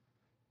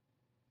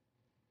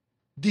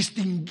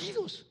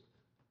 Distinguidos,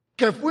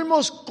 que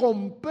fuimos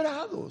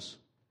comprados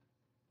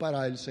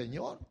para el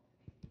Señor,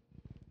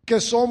 que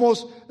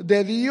somos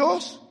de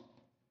Dios,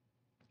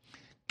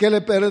 que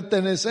le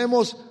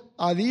pertenecemos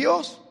a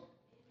Dios.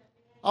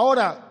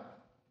 Ahora,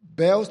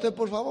 vea usted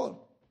por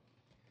favor,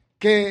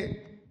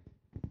 que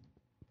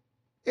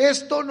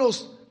esto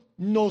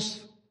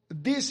nos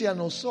dice a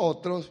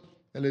nosotros,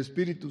 el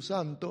Espíritu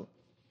Santo,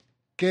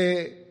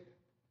 que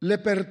le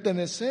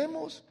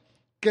pertenecemos,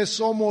 que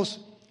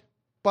somos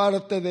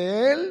parte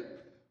de Él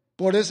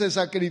por ese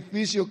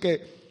sacrificio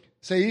que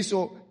se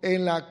hizo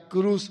en la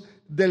cruz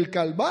del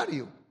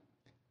Calvario.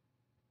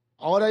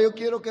 Ahora yo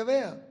quiero que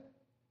vea,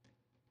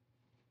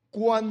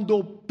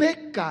 cuando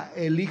peca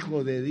el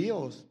Hijo de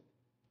Dios,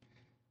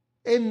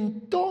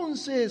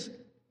 entonces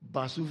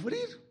va a sufrir.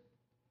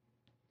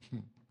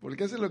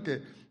 Porque eso es lo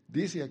que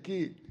dice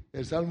aquí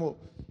el Salmo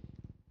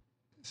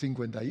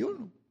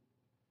 51.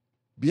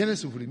 Viene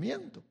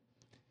sufrimiento.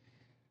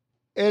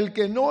 El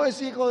que no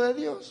es hijo de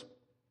Dios,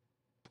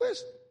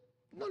 pues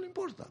no le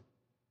importa.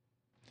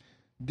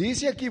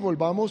 Dice aquí,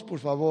 volvamos por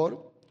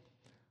favor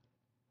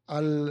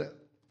al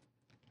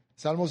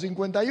Salmo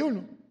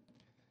 51.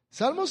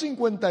 Salmo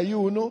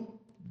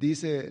 51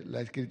 dice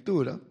la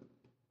Escritura,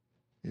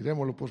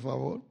 mirémoslo por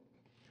favor.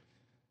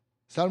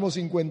 Salmo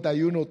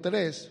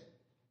 51:3.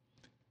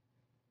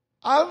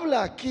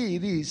 Habla aquí,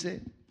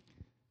 dice: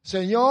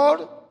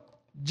 Señor,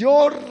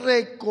 yo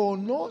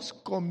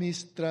reconozco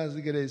mis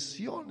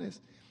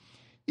transgresiones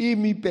y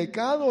mi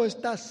pecado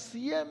está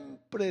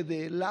siempre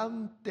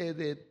delante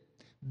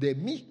de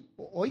mí.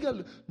 Oiga,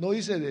 no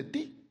dice de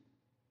ti,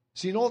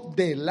 sino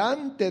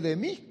delante de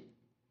mí.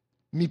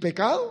 Mi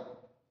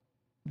pecado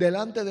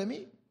delante de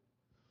mí.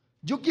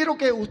 Yo quiero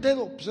que usted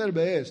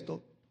observe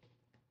esto,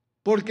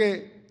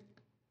 porque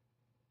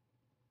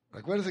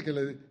recuérdese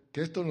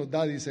que esto nos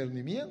da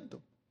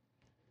discernimiento.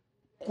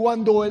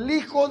 Cuando el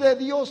Hijo de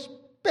Dios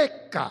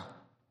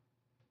peca,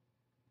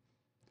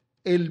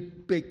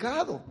 el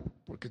pecado,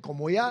 porque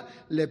como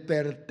ya le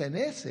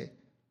pertenece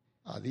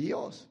a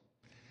Dios,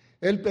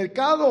 el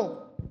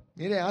pecado,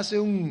 mire, hace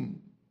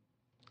un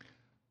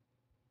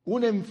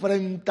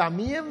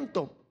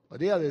enfrentamiento,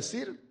 podría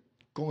decir,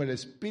 con el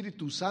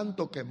Espíritu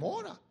Santo que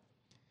mora.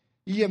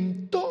 Y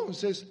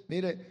entonces,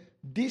 mire,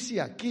 dice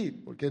aquí,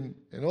 porque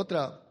en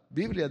otra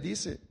Biblia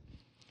dice,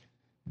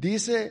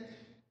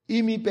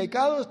 y mi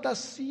pecado está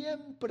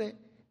siempre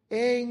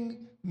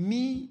en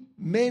mi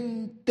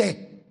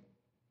mente.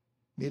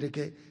 Mire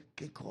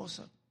qué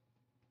cosa.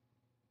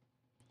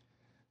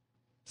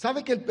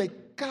 ¿Sabe que el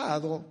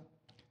pecado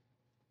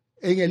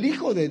en el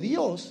Hijo de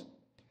Dios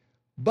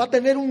va a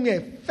tener un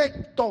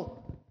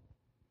efecto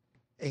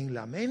en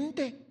la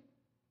mente?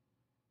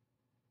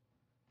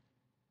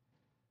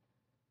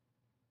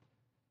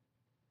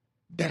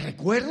 ¿De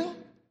recuerdo?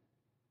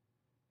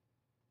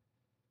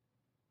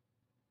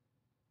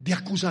 ¿De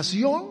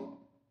acusación?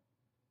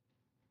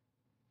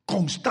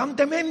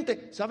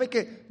 Constantemente. ¿Sabe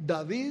que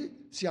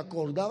David se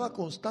acordaba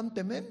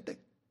constantemente?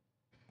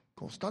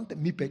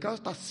 Mi pecado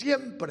está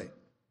siempre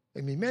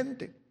en mi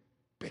mente.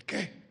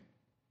 Pequé.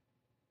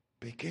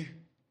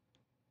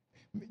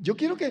 Yo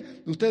quiero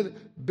que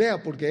usted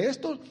vea, porque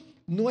esto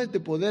no es de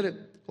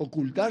poder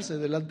ocultarse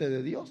delante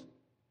de Dios.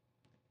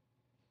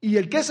 Y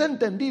el que es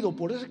entendido,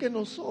 por eso es que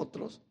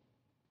nosotros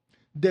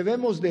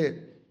debemos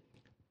de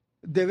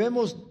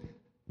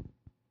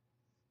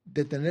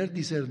tener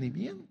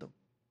discernimiento.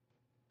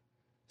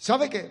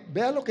 ¿Sabe qué?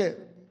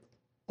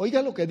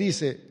 Oiga lo que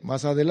dice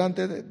más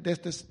adelante de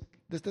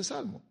este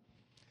salmo.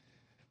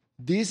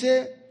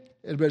 Dice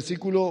el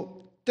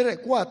versículo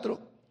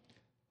 4,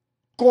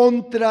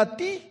 contra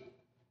ti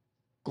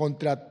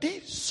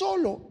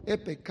solo he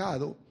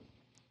pecado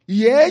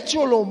y he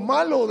hecho lo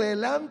malo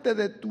delante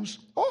de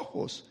tus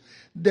ojos,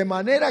 de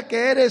manera que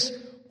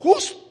eres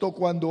justo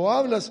cuando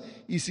hablas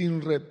y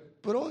sin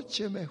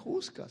reproche me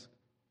juzgas.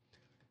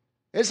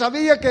 Él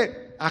sabía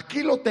que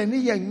aquí lo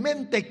tenía en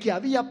mente, que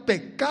había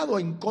pecado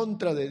en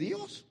contra de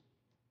Dios.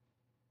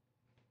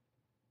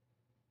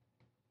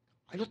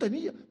 Ahí lo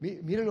tenía.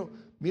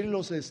 Miren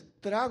los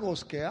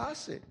estragos que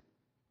hace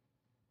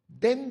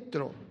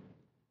dentro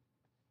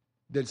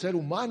del ser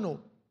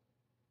humano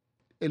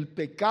el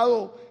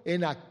pecado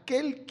en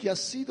aquel que ha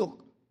sido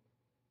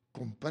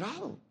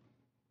comprado,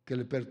 que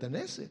le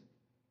pertenece.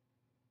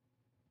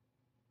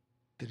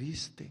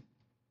 Triste.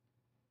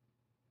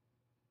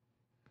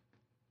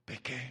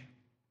 Pequé.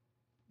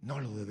 No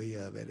lo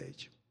debía haber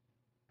hecho.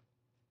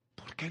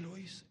 ¿Por qué lo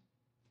hice?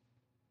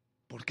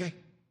 ¿Por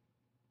qué?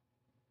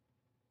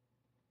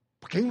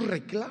 Porque hay un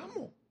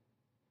reclamo,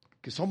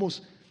 que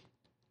somos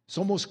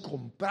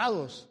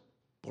comprados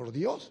por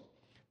Dios.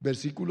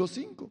 Versículo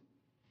 5.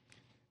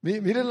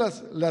 Miren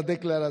las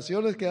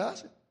declaraciones que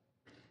hace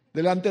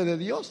delante de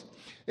Dios.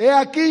 He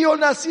aquí yo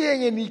nací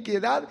en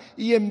iniquidad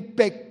y en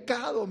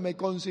pecado me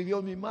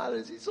concibió mi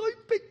madre. Si soy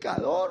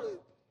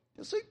pecador,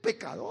 yo soy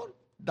pecador.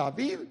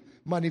 David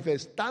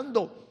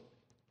manifestando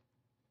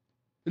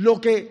lo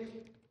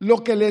que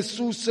le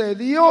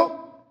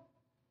sucedió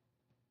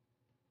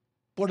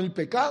por el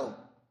pecado.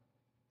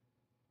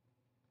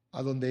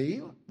 A donde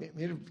iba.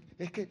 Miren,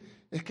 es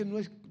que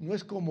no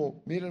es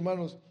como, miren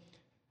hermanos,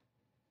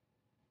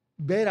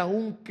 ver a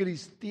un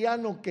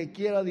cristiano que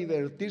quiera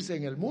divertirse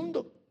en el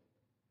mundo.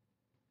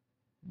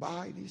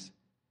 Va y dice,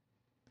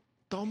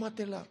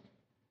 tómatela.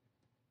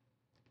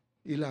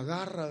 Y la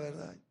agarra,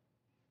 ¿verdad?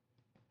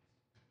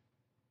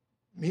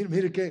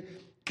 Mire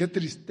qué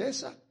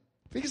tristeza.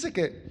 Fíjese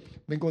que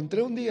me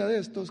encontré un día de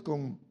estos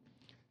con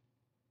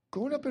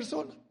una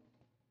persona.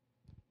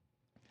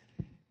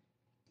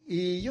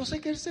 Y yo sé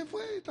que él se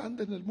fue,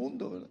 anda en el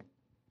mundo, ¿verdad?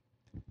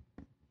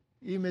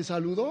 Y me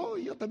saludó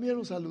y yo también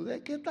lo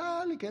saludé. ¿Qué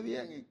tal? Y qué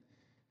bien.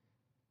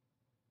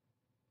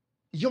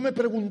 Y yo me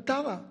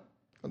preguntaba,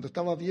 cuando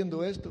estaba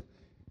viendo esto,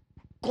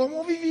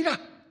 ¿cómo vivirá?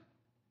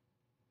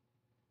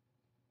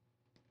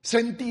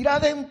 ¿Sentirá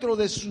dentro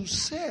de su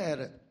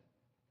ser?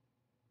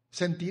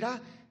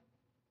 ¿Sentirá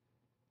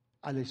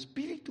al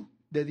Espíritu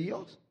de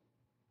Dios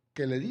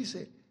que le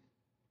dice,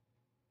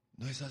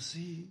 no es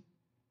así,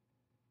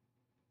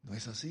 no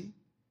es así,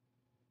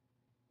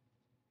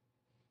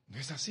 no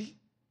es así?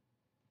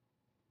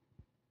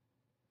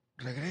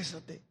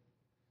 Regrésate,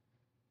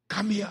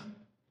 cambia,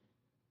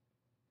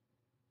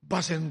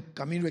 vas en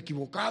camino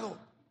equivocado,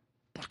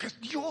 porque es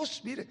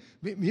Dios. Mire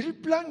el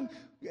plan,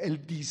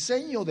 el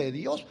diseño de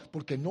Dios,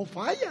 porque no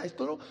falla,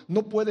 esto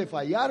no puede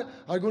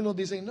fallar. Algunos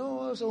dicen,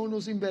 no, son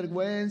unos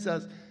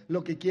sinvergüenzas,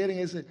 lo que quieren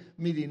es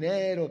mi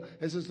dinero,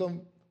 esos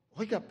son,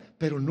 oiga,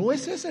 pero no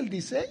ese es el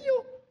diseño.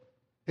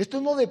 Esto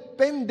no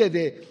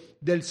depende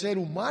del ser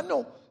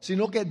humano,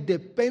 sino que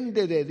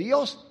depende de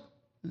Dios.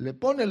 Le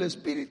pone el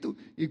Espíritu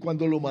y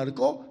cuando lo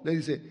marcó le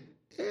dice,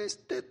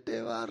 este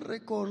te va a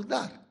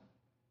recordar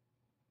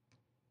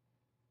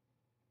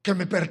que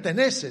me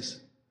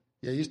perteneces.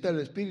 Y ahí está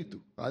el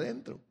Espíritu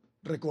adentro,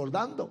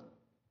 recordando.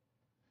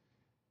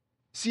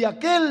 Si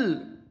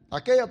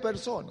aquella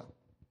persona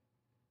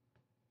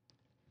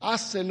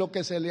hace lo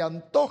que se le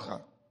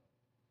antoja,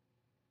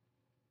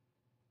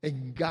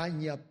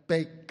 engaña,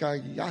 peca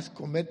y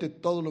comete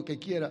todo lo que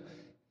quiera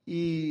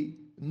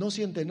y no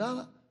siente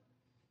nada,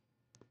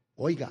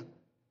 oiga,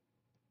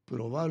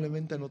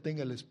 probablemente no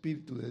tenga el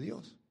Espíritu de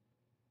Dios.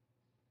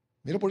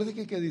 Mira, por eso es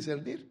que hay que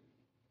discernir.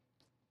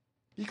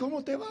 ¿Y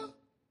cómo te va?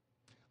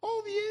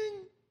 Oh,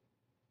 bien.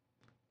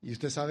 Y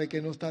usted sabe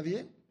que no está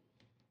bien.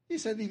 Y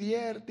se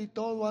divierte y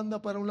todo anda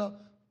para un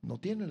lado. No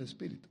tiene el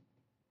Espíritu.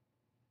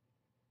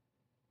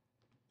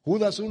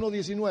 Judas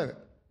 1:19.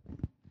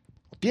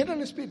 No tiene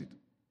el Espíritu.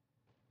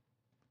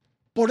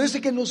 Por eso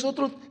es que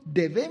nosotros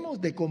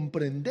debemos de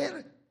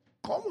comprender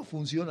cómo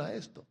funciona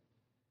esto.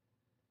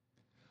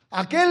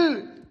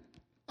 Aquel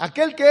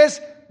que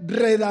es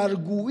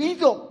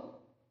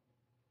redarguido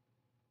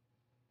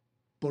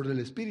por el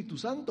Espíritu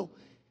Santo,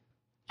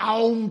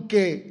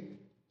 aunque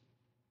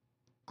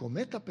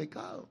cometa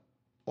pecado,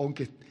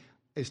 aunque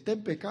esté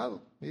en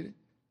pecado, mire,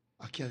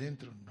 aquí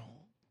adentro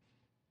no,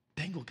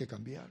 tengo que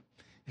cambiar.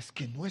 Es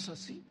que no es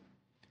así,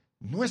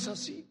 no es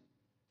así.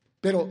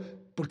 Pero,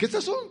 porque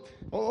estas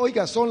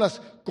son las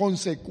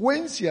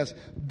consecuencias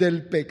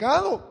del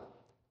pecado.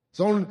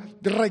 Son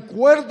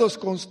recuerdos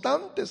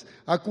constantes,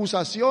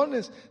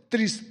 acusaciones,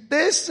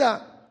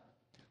 tristeza,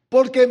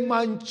 porque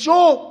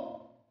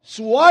manchó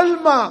su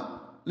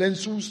alma, le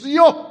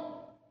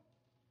ensució.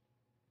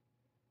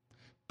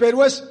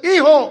 Pero es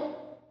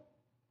hijo.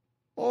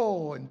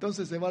 Oh,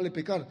 entonces se vale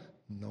pecar.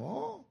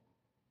 No.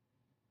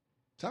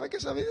 ¿Sabe qué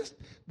esa vida es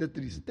de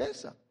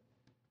tristeza?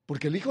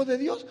 Porque el Hijo de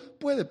Dios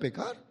puede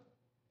pecar.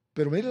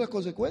 Pero mire las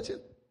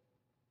consecuencias.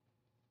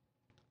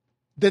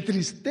 De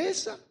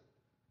tristeza,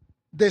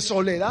 de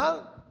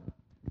soledad,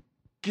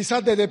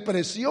 quizás de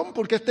depresión,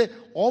 porque este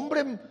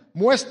hombre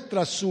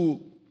muestra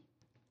su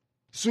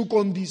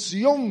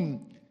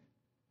condición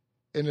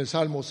en el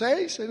Salmo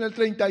 6, en el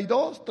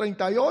 32,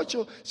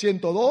 38,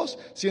 102,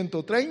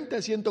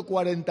 130,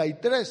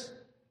 143.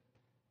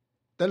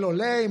 Usted lo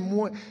lee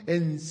y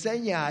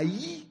enseña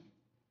ahí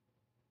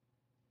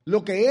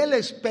lo que él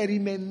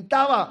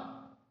experimentaba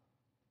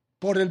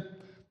por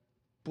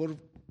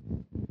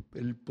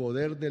el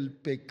poder del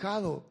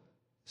pecado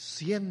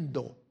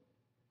siendo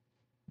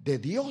de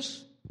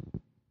Dios.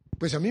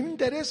 Pues a mí me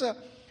interesa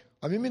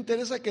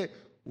que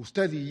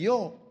usted y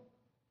yo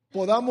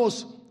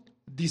podamos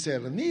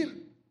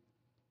discernir.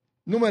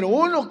 Número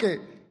uno,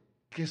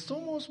 que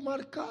somos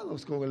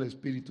marcados con el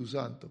Espíritu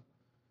Santo.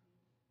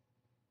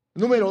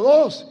 Número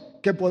dos,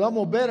 que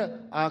podamos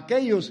ver a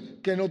aquellos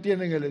que no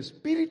tienen el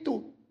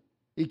Espíritu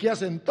y que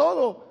hacen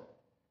todo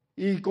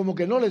y como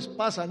que no les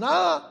pasa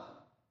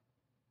nada,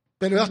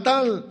 pero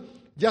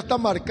ya está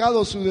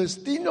marcado su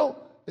destino,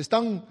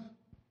 están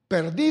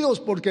perdidos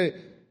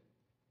porque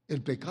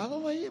el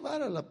pecado va a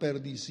llevar a la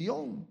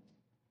perdición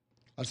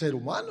al ser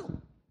humano.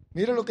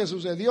 Mire lo que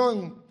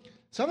sucedió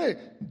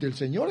 ¿sabe? El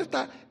Señor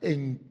está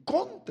en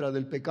contra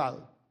del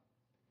pecado.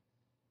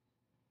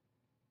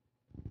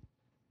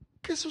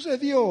 ¿Qué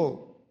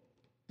sucedió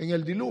en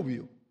el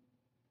diluvio?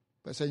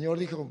 El Señor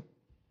dijo,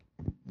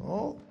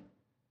 no,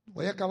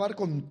 voy a acabar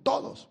con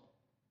todos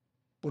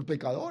por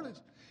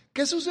pecadores.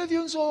 ¿Qué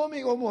sucedió en Sodoma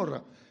y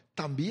Gomorra?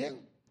 También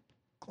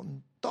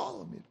con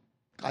todo, mire,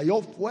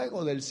 cayó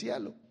fuego del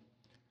cielo.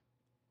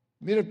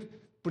 Mire,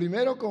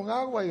 primero con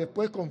agua y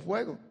después con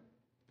fuego.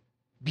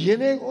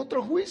 Viene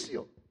otro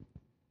juicio.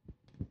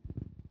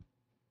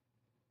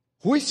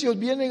 Juicios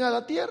vienen a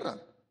la tierra.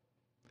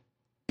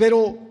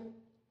 Pero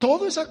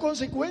todo es a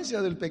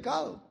consecuencia del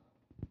pecado.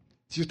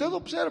 Si usted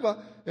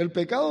observa, el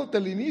pecado desde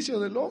el inicio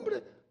del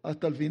hombre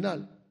hasta el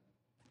final.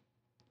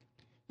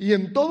 Y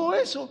en todo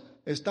eso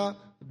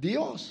está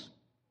Dios,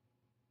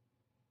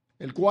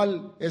 el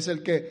cual es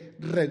el que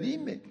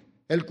redime,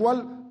 el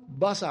cual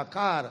va a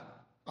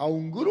sacar a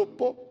un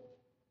grupo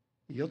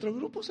y otro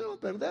grupo se va a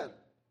perder.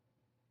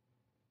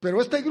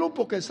 Pero este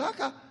grupo que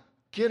saca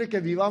quiere que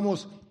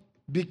vivamos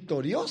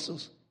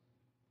victoriosos,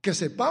 que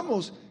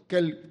sepamos que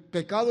el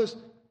pecado es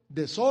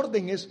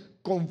desorden, es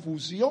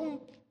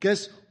confusión, que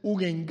es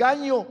un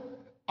engaño,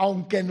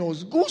 aunque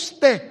nos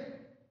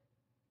guste,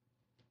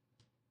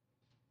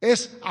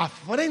 es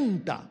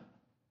afrenta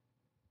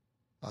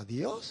a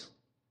Dios.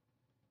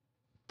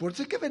 Por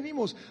eso es que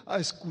venimos a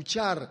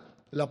escuchar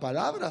la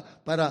palabra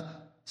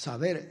para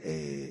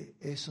saber,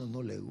 eso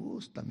no le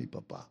gusta a mi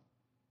papá,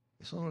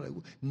 eso no le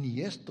gusta,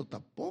 ni esto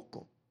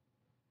tampoco.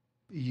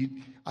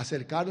 Y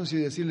acercarnos y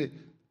decirle,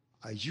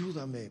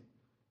 ayúdame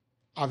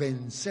a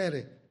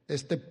vencer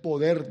este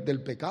poder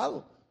del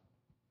pecado,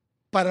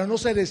 para no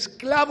ser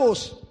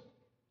esclavos.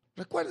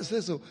 Recuerdes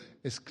eso,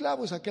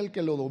 esclavo es aquel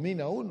que lo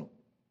domina a uno.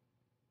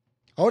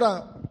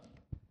 Ahora,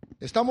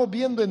 estamos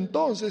viendo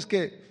entonces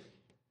que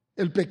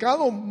el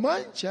pecado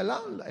mancha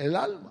el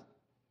alma.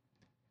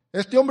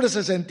 Este hombre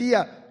se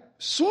sentía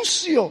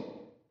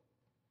sucio.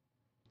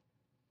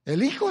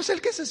 El hijo es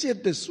el que se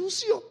siente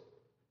sucio.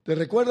 ¿Te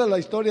recuerdas la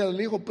historia del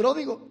hijo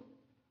pródigo?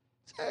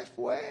 Se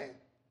fue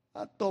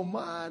a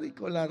tomar y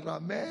con las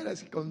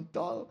rameras y con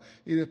todo.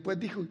 Y después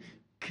dijo,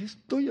 ¿qué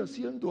estoy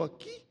haciendo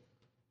aquí?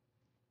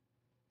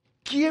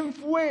 ¿Quién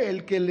fue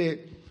el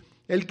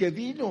que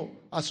vino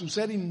a su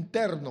ser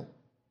interno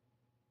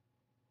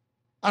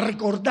a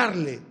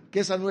recordarle que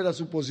esa no era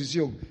su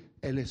posición?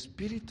 El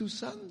Espíritu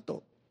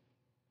Santo.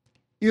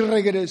 Y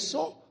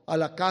regresó a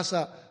la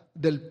casa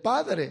del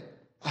Padre,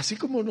 así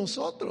como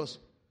nosotros.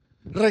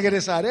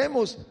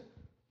 Regresaremos.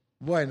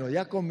 Bueno,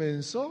 ya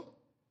comenzó,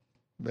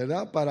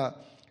 ¿verdad? Para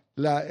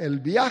el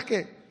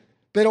viaje.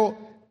 Pero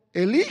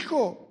el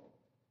hijo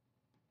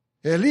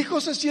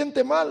se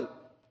siente mal.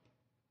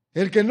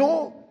 El que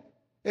no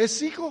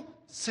es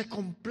hijo se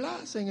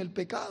complace en el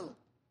pecado.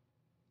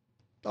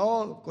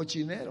 Todo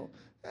cochinero.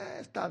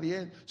 Está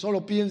bien,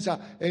 solo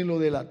piensa en lo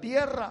de la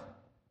tierra.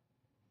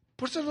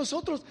 Por eso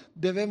nosotros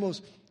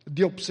debemos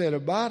de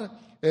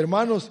observar,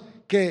 hermanos,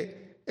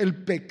 que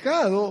el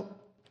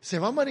pecado se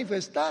va a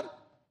manifestar.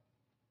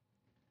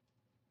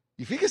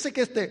 Y fíjese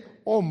que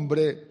este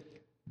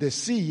hombre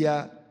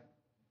decía,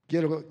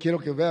 quiero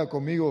que vea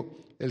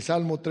conmigo el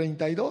Salmo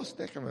 32,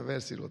 déjame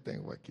ver si lo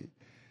tengo aquí.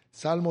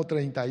 Salmo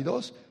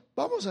 32,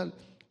 vamos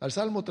al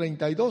Salmo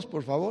 32,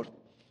 por favor.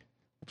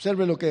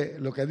 Observe lo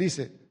que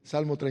dice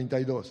Salmo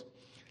 32.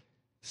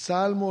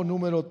 Salmo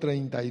número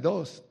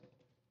 32.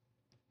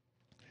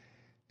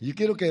 Yo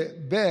quiero que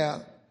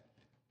vea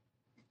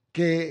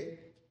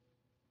que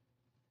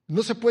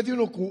no se puede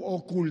uno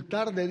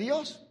ocultar de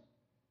Dios.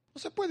 No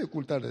se puede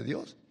ocultar de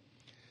Dios.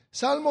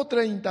 Salmo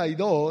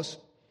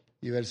 32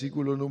 y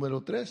versículo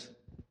número 3.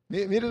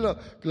 Miren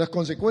las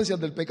consecuencias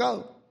del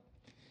pecado.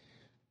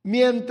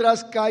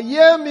 Mientras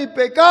callé mi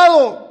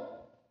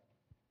pecado,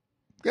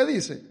 ¿qué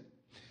dice?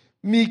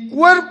 Mi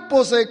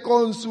cuerpo se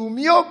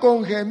consumió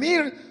con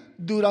gemir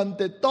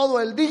durante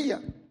todo el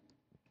día.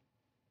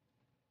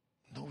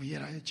 No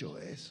hubiera hecho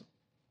eso.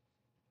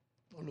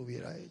 No lo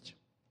hubiera hecho.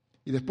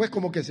 Y después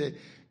como que se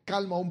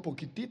calma un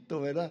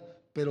poquitito, ¿verdad?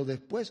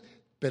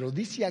 Pero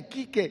dice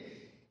aquí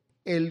que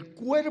el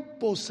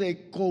cuerpo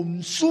se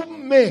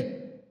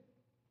consume.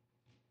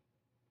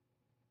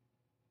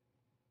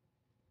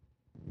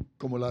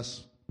 Como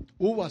las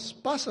uvas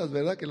pasas,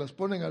 ¿verdad? Que las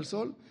ponen al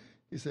sol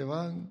y se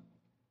van.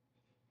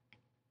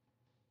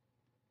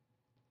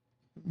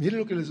 Mire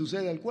lo que le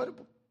sucede al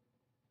cuerpo.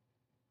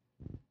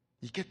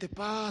 ¿Y qué te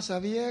pasa,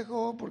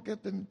 viejo? ¿Por qué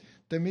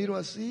te miro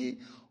así?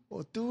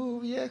 O tú,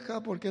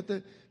 vieja, ¿por qué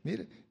te...?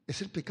 Mire,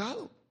 es el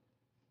pecado.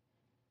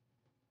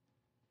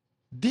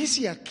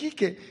 Dice aquí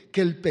que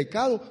el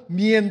pecado,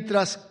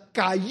 mientras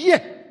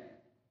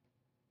callé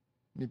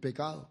mi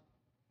pecado.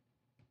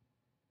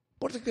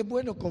 Por eso que es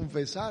bueno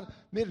confesar.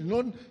 Mire,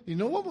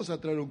 no vamos a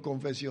traer un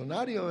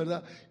confesionario,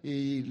 ¿verdad?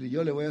 Y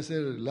yo le voy a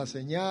hacer la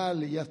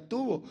señal y ya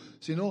estuvo.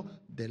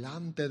 Sino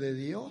delante de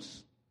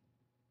Dios.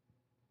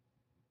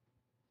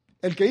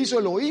 El que hizo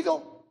el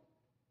oído,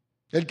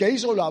 el que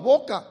hizo la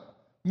boca,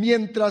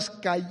 mientras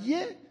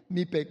callé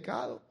mi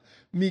pecado,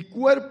 mi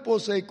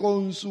cuerpo se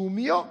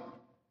consumió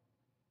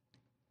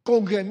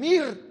con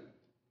gemir.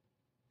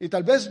 Y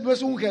tal vez no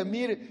es un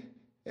gemir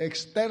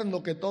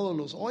externo que todos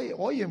los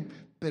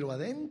oyen, pero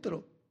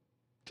adentro.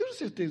 Yo no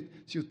sé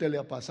si a usted le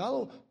ha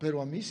pasado,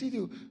 pero a mí sí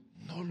digo,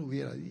 no lo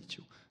hubiera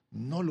dicho,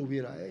 no lo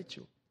hubiera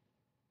hecho.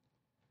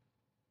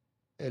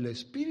 El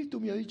Espíritu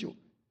me ha dicho,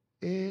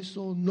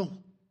 eso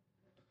no.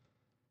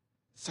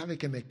 Sabe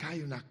que me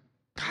cae una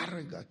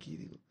carga aquí,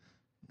 digo,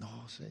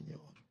 no,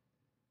 Señor,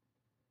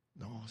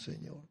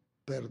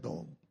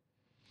 perdón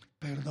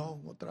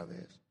otra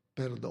vez,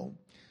 perdón.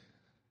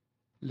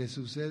 ¿Le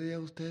sucede a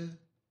usted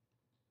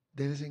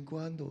de vez en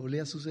cuando o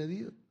le ha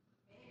sucedido?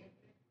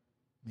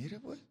 Mire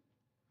pues,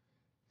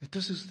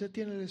 entonces usted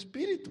tiene el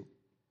Espíritu.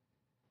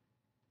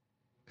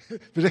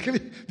 Pero es que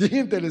bien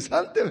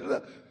interesante,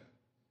 ¿verdad?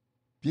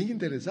 Bien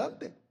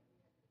interesante.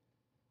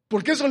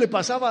 Porque eso le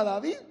pasaba a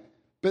David.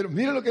 Pero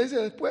mire lo que dice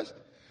después.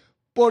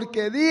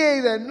 Porque día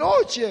y de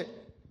noche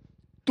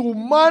tu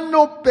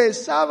mano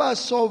pesaba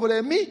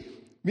sobre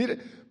mí.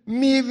 Mire,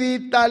 mi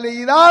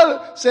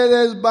vitalidad se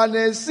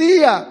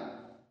desvanecía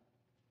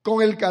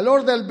con el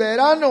calor del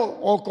verano,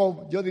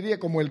 o yo diría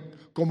como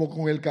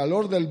con el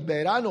calor del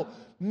verano.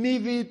 Mi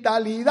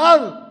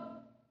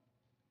vitalidad.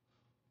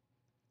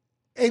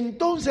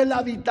 Entonces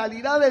la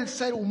vitalidad del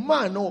ser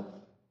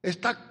humano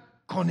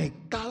está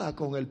conectada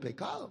con el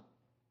pecado.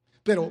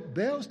 Pero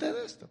vea usted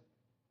esto.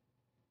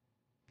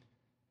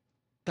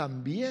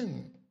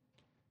 También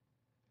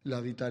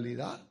la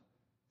vitalidad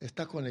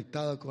está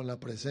conectada con la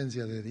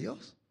presencia de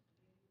Dios.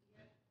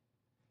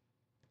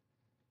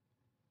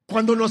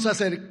 Cuando nos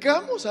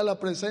acercamos a la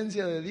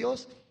presencia de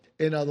Dios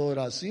en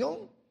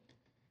adoración,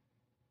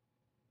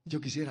 yo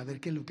quisiera ver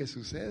qué es lo que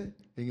sucede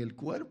en el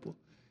cuerpo.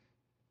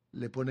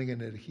 Le ponen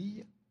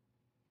energía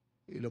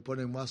y lo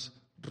ponen más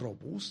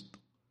robusto,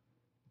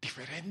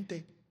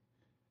 diferente,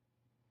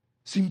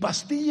 sin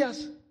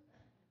pastillas.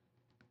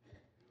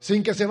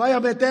 Sin que se vaya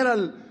a meter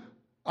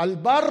al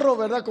barro,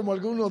 ¿verdad? Como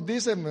algunos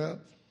dicen, ¿verdad?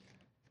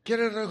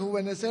 ¿Quieres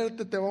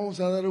rejuvenecerte? Te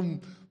vamos a dar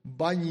un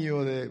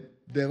baño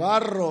de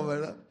barro,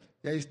 ¿verdad?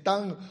 Y ahí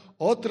están.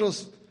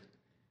 Otros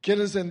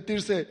quieren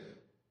sentirse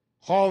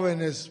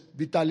jóvenes,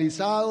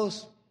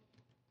 vitalizados.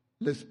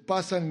 Les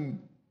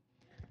pasan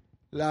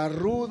la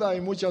ruda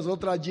y muchas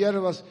otras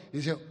hierbas y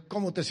dicen,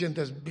 ¿cómo te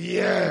sientes?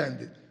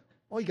 Bien.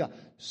 Oiga,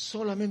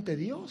 solamente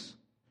Dios.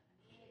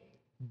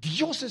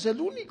 Dios es el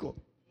único.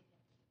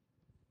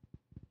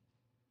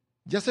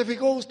 ¿Ya se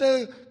fijó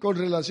usted con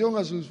relación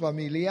a sus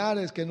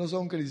familiares que no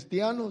son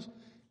cristianos?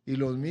 Y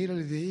los mira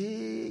y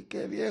dice,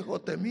 ¡qué viejo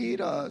te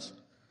miras!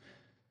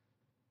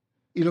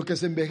 Y los que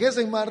se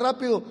envejecen más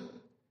rápido,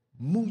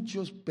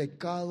 muchos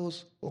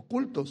pecados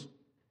ocultos.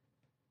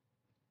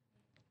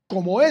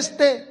 Como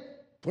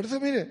por eso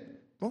mire,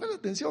 pongan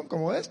atención,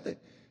 como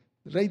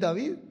rey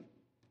David,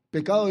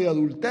 pecado de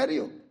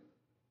adulterio,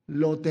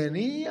 lo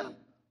tenía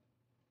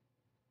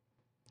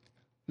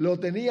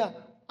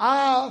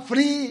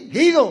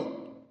afligido.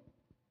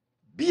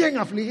 Bien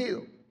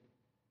afligido.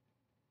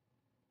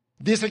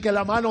 Dice que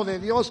la mano de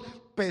Dios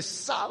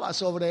pesaba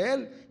sobre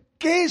él.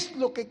 ¿Qué es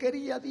lo que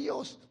quería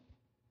Dios?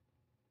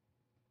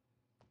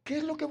 ¿Qué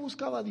es lo que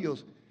buscaba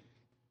Dios?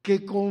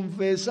 Que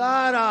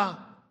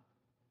confesara,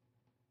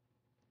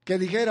 que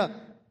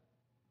dijera,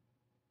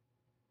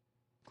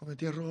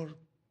 cometí error,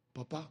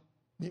 papá.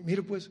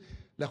 Mire pues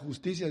la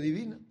justicia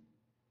divina.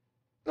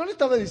 No le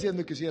estaba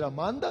diciendo que hiciera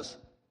mandas,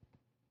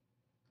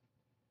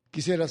 que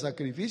hiciera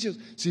sacrificios,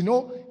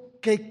 sino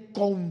que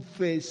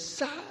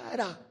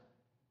confesara.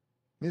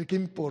 Mire qué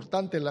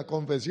importante la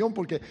confesión,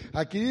 porque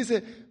aquí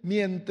dice,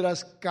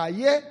 mientras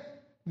callé,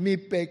 mi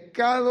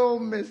pecado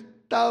me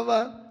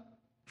estaba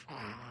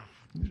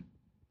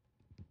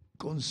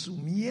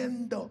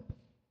consumiendo.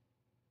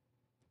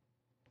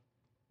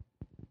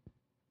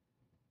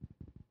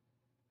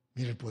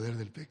 Mire el poder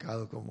del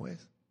pecado como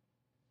es.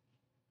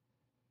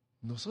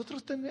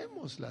 Nosotros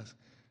tenemos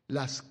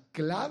las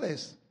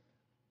claves.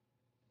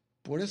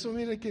 Por eso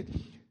mire que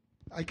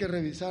hay que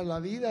revisar la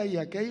vida y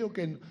aquello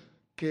que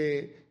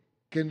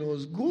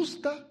nos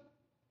gusta,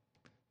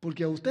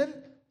 porque a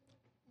usted,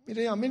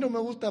 mire, a mí no me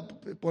gusta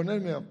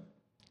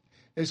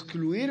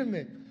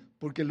excluirme,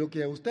 porque lo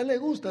que a usted le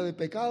gusta de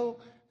pecado,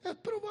 es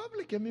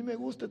probable que a mí me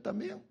guste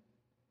también.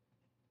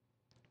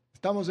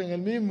 Estamos en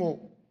el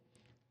mismo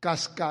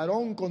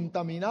cascarón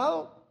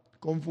contaminado,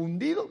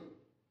 confundido,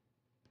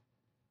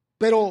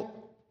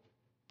 pero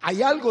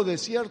hay algo de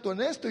cierto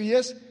en esto y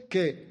es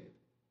que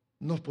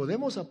nos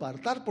podemos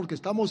apartar porque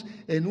estamos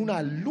en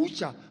una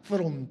lucha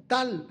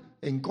frontal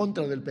en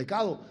contra del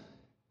pecado.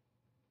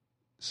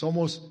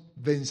 Somos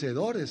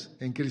vencedores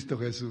en Cristo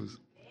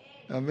Jesús.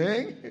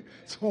 Amén.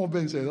 Somos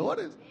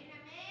vencedores.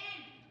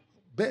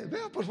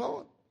 Vea, por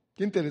favor.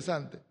 Qué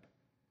interesante.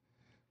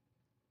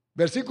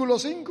 Versículo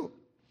 5.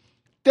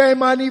 Te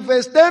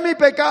manifesté mi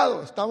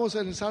pecado. Estamos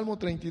en el Salmo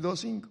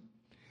 32:5.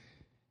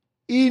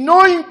 Y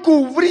no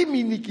encubrí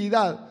mi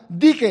iniquidad.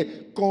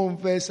 Dije,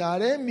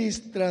 confesaré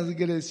mis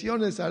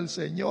transgresiones al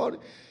Señor.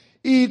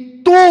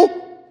 Y tú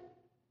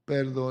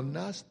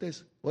perdonaste.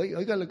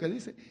 Oiga lo que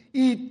dice.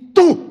 Y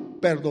tú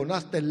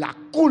perdonaste la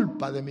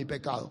culpa de mi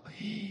pecado.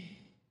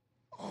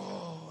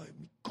 Oh,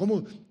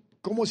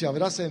 ¿cómo se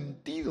habrá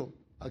sentido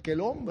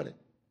aquel hombre?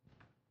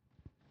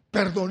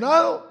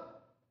 Perdonado.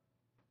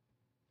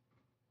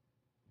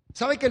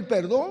 ¿Sabe que el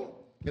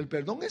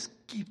perdón es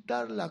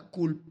quitar la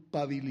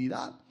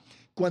culpabilidad?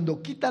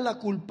 Cuando quita la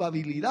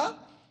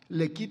culpabilidad,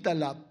 le quita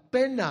la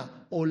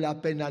pena o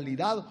la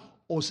penalidad,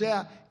 o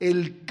sea,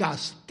 el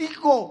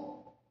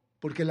castigo,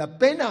 porque la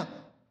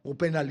pena o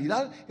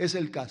penalidad es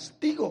el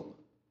castigo,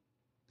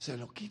 se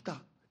lo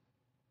quita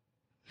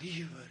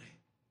libre.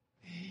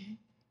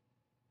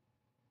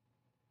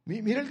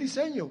 Mira el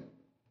diseño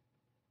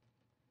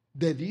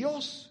de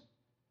Dios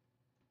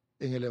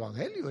en el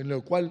Evangelio, en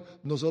el cual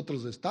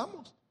nosotros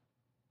estamos.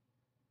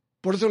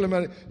 Por eso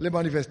le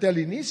manifesté al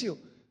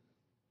inicio.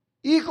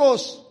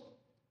 Hijos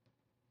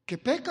que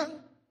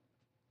pecan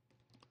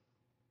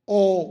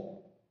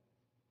o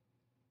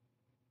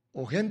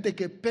gente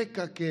que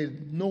peca que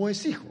no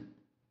es hijo.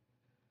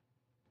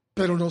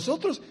 Pero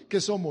nosotros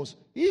que somos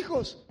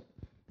hijos,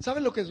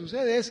 ¿saben lo que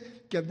sucede? Es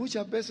que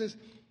muchas veces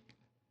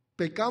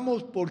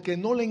pecamos porque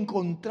no le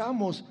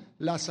encontramos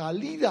la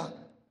salida.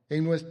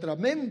 En nuestra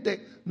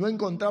mente no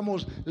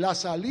encontramos la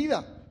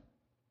salida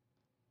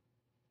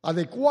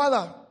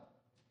adecuada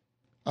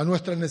a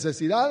nuestras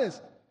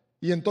necesidades.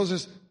 Y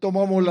entonces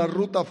tomamos la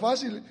ruta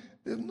fácil.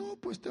 No,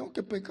 pues tengo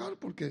que pecar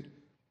porque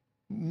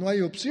no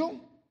hay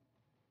opción.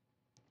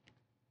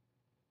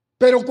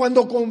 Pero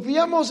cuando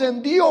confiamos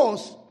en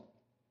Dios,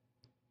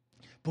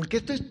 porque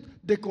esto es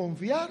de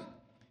confiar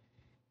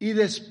y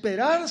de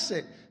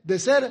esperarse, de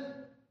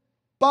ser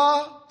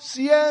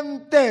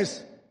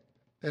pacientes,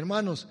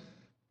 hermanos,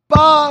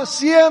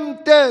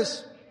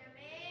 pacientes.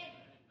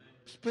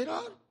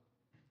 Esperar,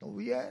 no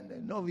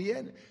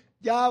viene,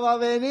 ya va a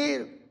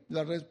venir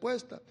la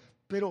respuesta.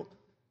 Pero,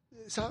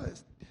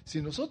 ¿sabes?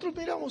 Si nosotros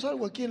miramos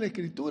algo aquí en la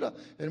Escritura,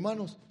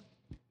 hermanos,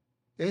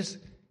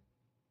 es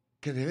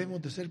que debemos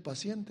de ser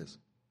pacientes,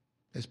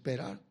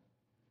 esperar.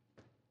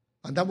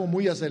 Andamos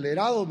muy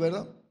acelerados,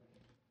 ¿verdad?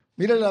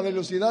 Miren, la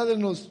velocidad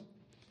en los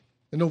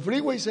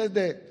freeways es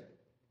de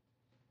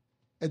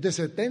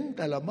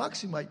 70 la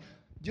máxima.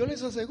 Yo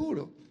les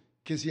aseguro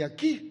que si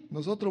aquí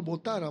nosotros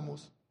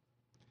votáramos,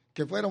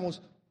 que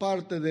fuéramos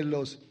parte de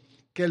los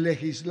que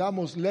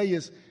legislamos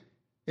leyes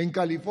en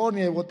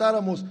California y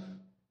votáramos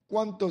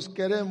cuántos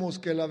queremos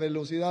que la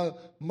velocidad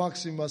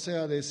máxima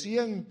sea de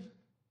 100,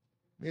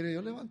 mire,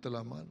 yo levanto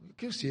la mano,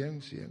 ¿qué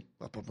 100?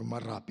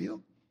 Más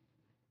rápido,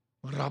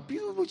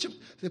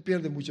 se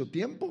pierde mucho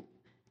tiempo,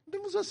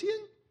 andemos a 100,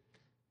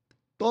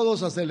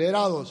 todos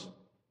acelerados.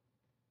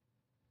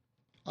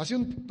 Hace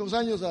 2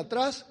 años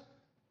atrás,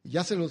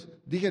 ya se los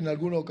dije en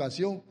alguna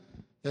ocasión,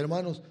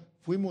 hermanos,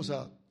 fuimos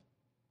a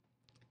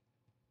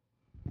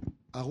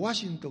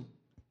Washington.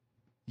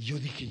 Y yo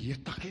dije, ¿y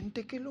esta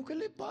gente qué es lo que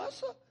le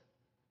pasa?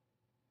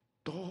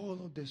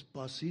 Todo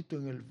despacito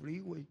en el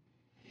freeway.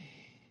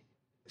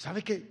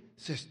 ¿Sabe qué?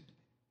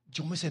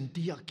 Yo me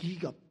sentía aquí,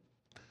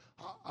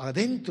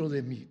 adentro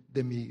de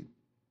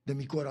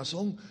mi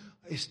corazón,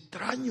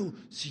 extraño,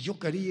 si yo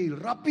quería ir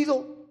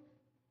rápido.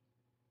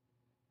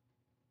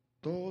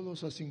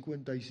 Todos a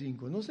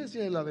 55. No sé si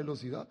es la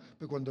velocidad,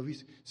 pero cuando vi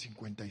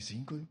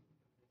 55,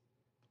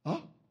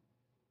 ¿ah?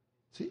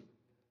 ¿Sí?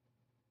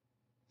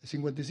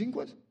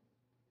 ¿55 es?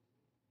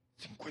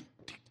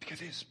 50, qué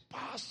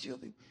despacio.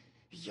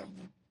 Y ya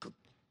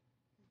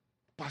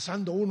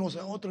pasando unos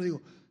a otros,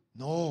 digo,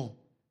 no.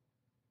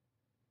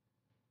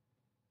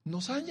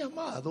 Nos han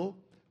llamado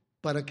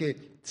para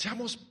que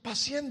seamos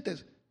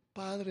pacientes.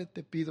 Padre,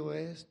 te pido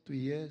esto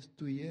y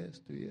esto y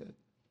esto y esto.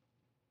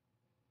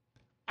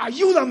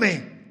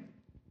 Ayúdame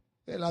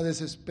en la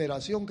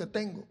desesperación que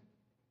tengo.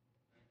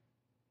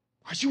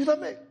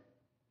 Ayúdame.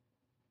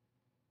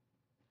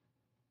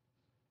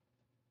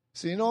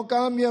 Si no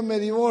cambias, me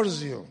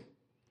divorcio.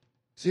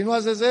 Si no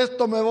haces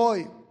esto, me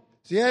voy.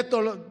 Si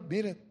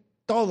mire,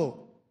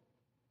 todo.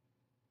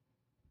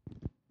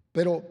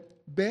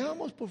 Pero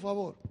veamos, por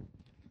favor,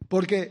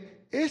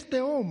 porque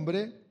este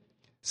hombre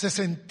se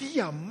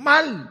sentía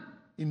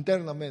mal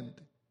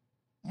internamente,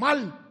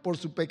 mal por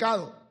su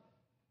pecado,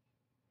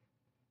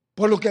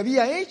 por lo que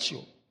había hecho.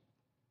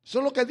 Eso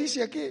es lo que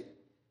dice aquí.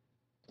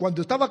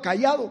 Cuando estaba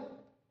callado,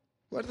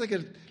 acuérdense que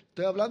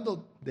estoy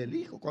hablando del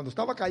hijo, cuando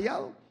estaba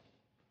callado.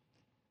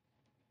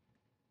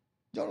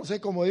 Yo no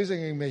sé cómo dicen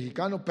en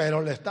mexicano,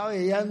 pero le estaba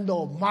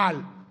yendo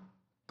mal.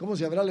 cómo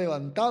se habrá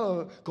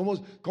levantado,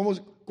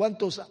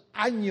 cuántos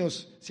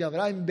años se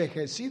habrá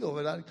envejecido,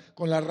 ¿verdad?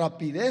 Con la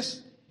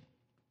rapidez,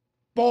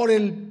 por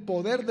el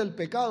poder del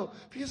pecado.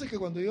 Fíjese que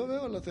cuando yo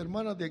veo a las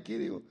hermanas de aquí,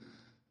 digo,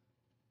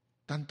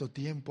 tanto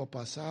tiempo ha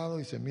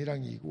pasado y se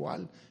miran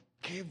igual.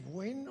 ¡Qué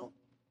bueno!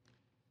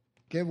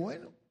 ¡Qué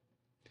bueno!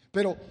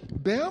 Pero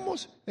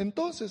veamos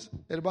entonces,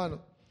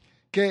 hermanos,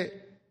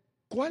 que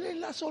 ¿cuál es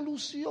la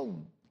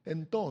solución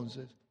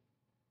entonces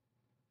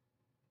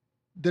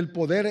del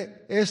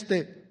poder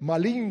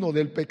maligno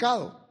del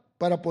pecado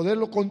para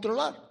poderlo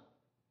controlar?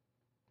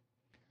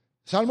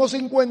 Salmo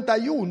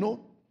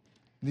 51,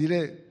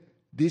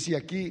 dice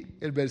aquí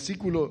el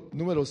versículo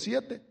número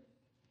 7,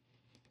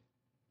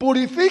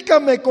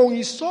 purifícame con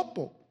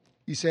hisopo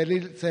y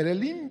seré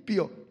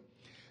limpio,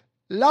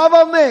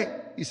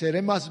 lávame y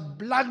seré más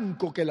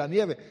blanco que la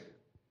nieve.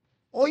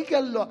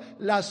 Oigan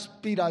la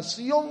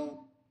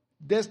aspiración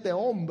de este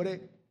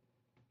hombre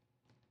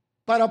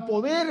para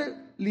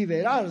poder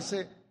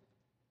liberarse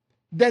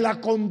de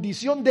la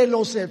condición de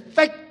los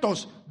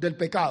efectos del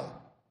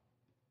pecado.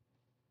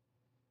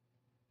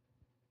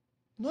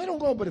 No era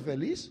un hombre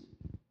feliz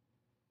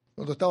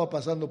cuando estaba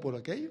pasando por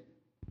aquello.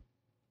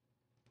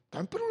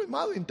 Tan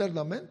problemado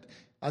internamente.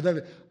 Ha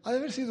de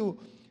haber sido,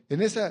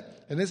 en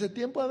ese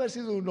tiempo, ha de haber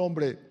sido un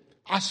hombre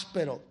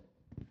áspero.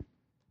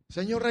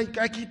 Señor rey,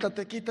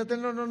 quítate.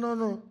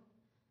 No.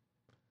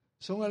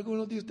 ¿Son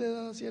algunos de ustedes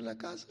así en la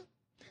casa?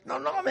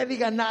 No me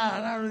digan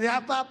nada, ya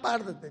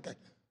apártate.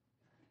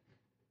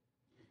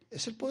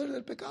 Es el poder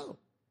del pecado.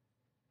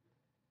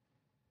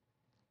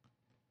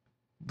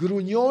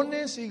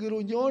 Gruñones y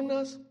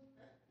gruñonas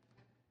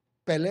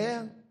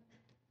pelean.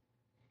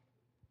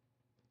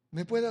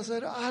 ¿Me puede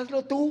hacer?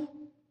 Hazlo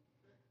tú.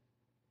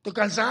 Estoy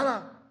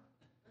cansada.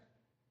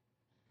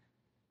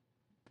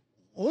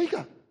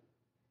 Oiga,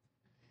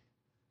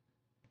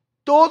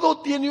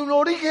 todo tiene un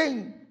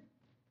origen.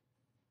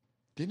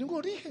 Tiene un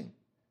origen.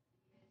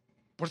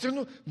 Por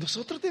eso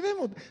nosotros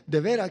debemos de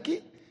ver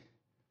aquí.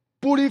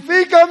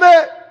 Purifícame.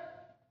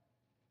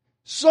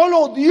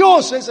 Solo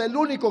Dios es el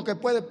único que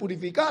puede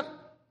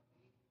purificar.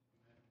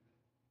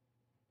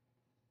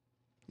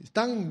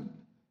 Están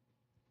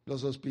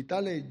los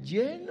hospitales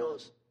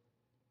llenos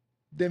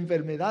de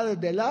enfermedades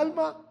del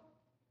alma,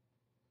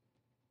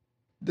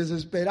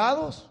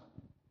 desesperados.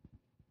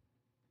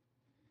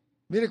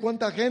 Mire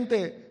cuánta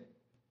gente,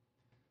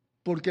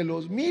 porque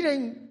los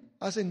miren,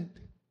 hacen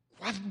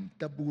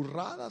cuántas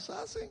burradas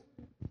hacen.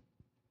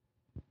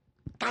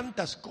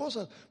 Tantas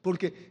cosas,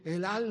 porque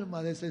el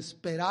alma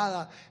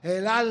desesperada,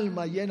 el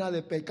alma llena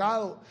de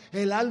pecado,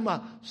 el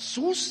alma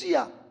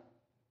sucia.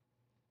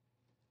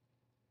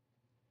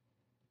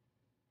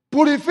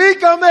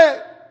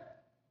 Purifícame.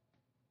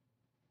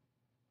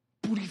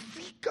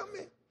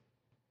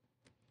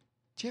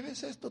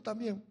 Llévese esto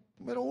también.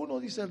 Número 1,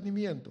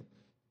 discernimiento.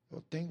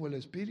 Yo tengo el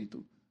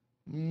espíritu.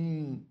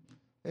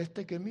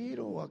 Este que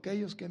miro, o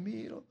aquellos que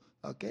miro,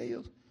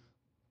 aquellos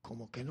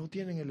como que no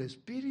tienen el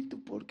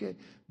espíritu porque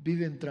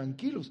viven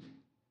tranquilos.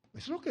 Eso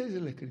es lo que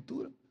dice la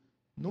Escritura.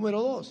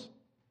 Número 2,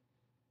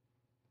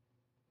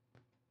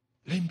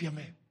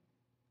 límpiame.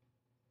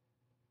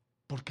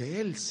 Porque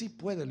Él sí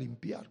puede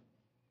limpiar.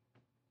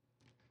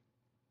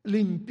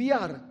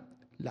 Limpiar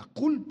la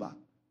culpa,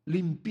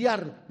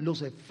 limpiar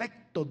los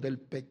efectos del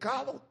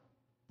pecado,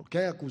 porque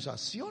hay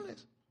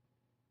acusaciones,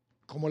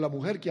 como la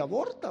mujer que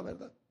aborta,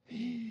 ¿verdad?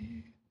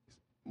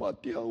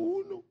 Maté a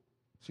uno,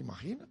 ¿se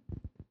imagina?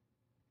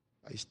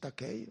 Ahí está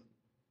aquello,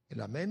 en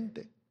la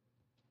mente,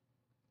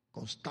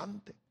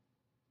 constante.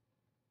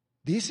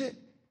 Dice,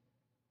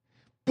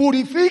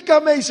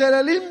 purifícame y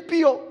seré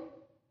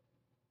limpio.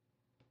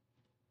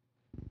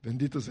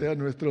 Bendito sea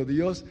nuestro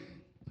Dios,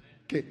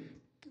 que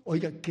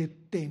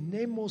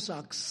tenemos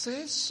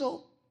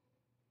acceso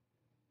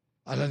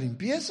a la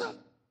limpieza.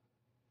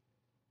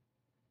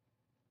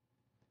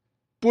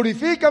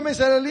 Purifícame y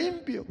seré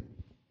limpio.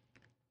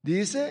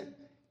 Dice,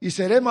 y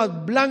seré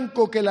más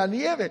blanco que la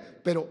nieve.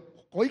 Pero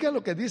oigan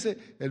lo que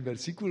dice el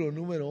versículo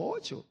número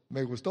 8.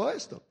 Me gustó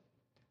esto.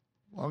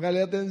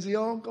 Póngale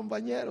atención,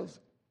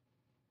 compañeros.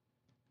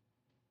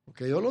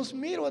 Porque yo los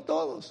miro a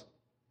todos.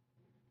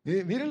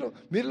 Miren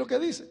lo que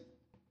dice.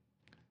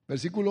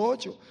 Versículo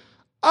 8.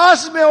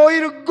 Hazme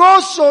oír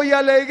gozo y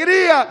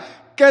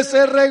alegría, que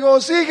se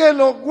regocijen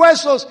los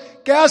huesos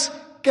que has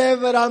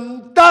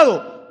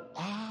quebrantado.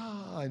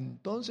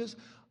 Entonces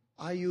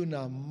hay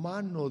una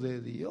mano de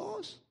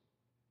Dios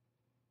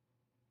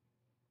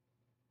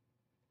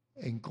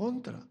en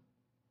contra.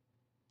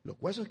 Los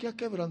huesos que has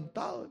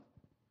quebrantado.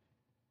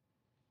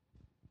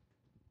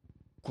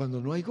 Cuando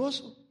no hay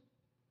gozo.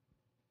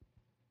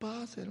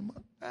 Paz,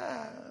 hermano.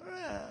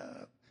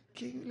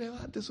 ¿Quién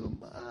levante su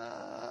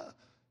mano?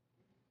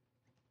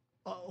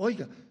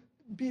 Oiga,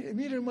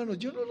 mire hermano,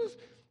 yo no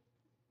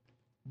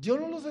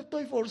los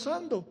estoy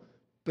forzando,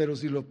 pero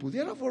si los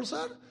pudiera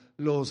forzar,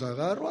 los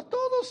agarro a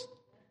todos.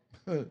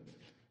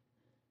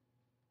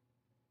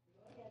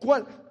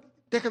 ¿Cuál?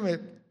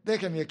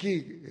 Déjeme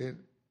aquí,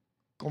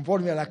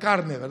 conforme a la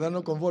carne, ¿verdad?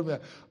 No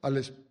conforme al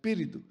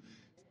espíritu.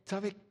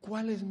 ¿Sabe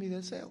cuál es mi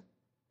deseo?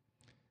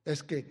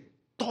 es que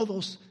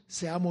todos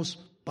seamos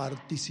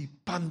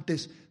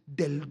participantes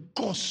del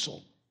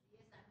gozo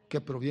que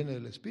proviene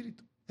del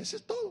Espíritu. Eso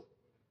es todo.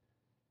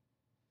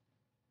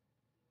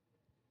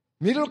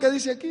 Mire lo que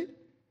dice aquí.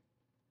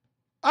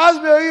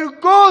 Hazme oír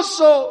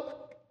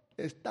gozo.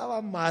 Estaba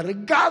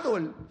amargado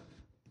el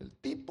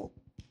tipo.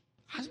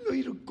 Hazme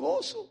oír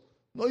gozo.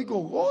 No oigo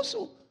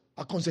gozo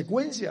a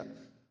consecuencia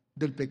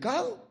del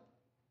pecado.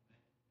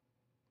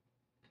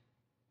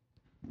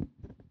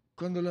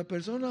 Cuando la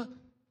persona,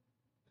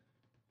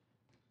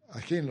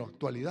 aquí en la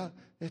actualidad,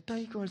 está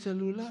ahí con el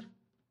celular.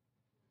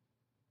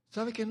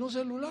 ¿Sabe que no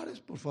celulares,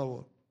 por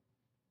favor?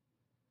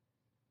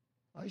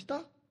 Ahí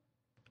está,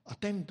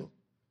 atento,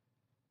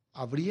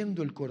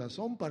 abriendo el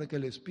corazón para que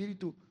el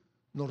Espíritu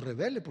nos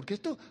revele, porque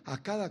esto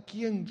a cada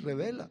quien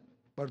revela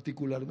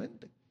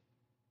particularmente.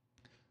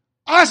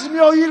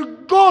 Hazme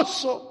oír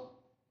gozo.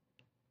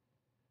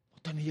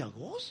 No tenía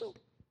gozo,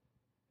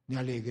 ni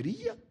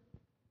alegría.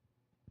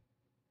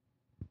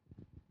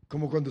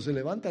 Como cuando se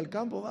levanta el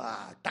campo,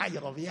 está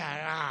lloviendo,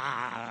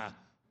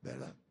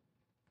 ¿verdad?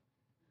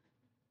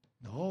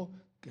 No,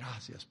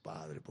 gracias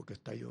Padre porque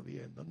está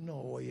lloviendo.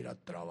 No voy a ir a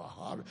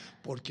trabajar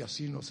porque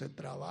así no se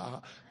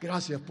trabaja.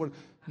 Gracias por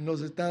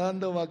nos está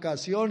dando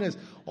vacaciones.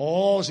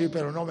 Oh, sí,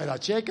 pero no me da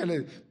cheque,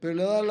 pero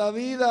le da la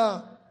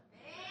vida.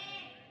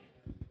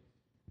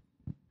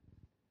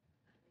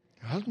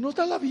 ¿No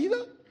está la vida?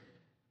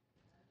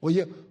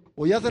 Oye,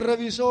 o ya se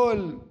revisó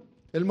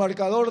el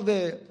marcador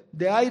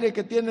de aire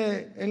que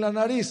tiene en la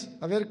nariz,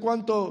 a ver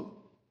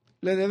cuánto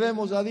le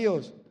debemos a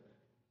Dios.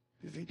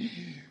 Dice,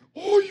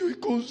 ¡ay, hoy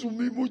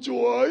consumí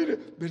mucho aire!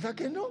 ¿Verdad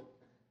que no?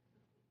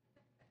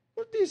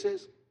 ¿No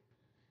dices?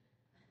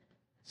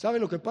 ¿Sabe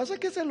lo que pasa?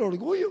 Que es el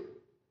orgullo.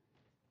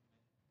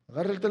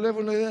 Agarra el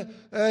teléfono y dice,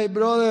 hey,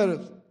 brother,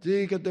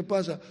 sí, ¿qué te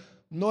pasa?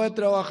 No he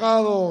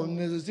trabajado,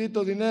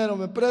 necesito dinero,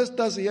 ¿me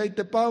prestas? Y ahí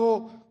te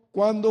pago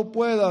cuando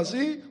pueda,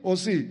 ¿sí o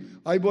sí?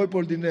 Ahí voy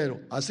por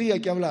dinero. Así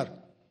hay que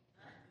hablar.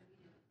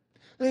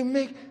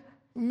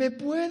 ¿Me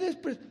puedes?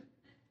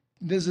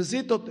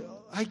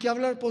 Necesito, hay que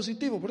hablar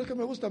positivo, por eso que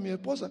me gusta mi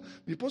esposa.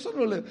 Mi esposa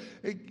no le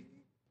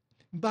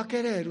va a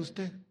querer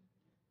usted.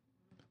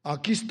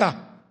 Aquí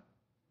está.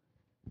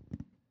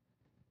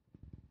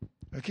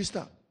 Aquí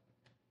está.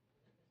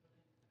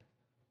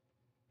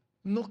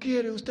 ¿No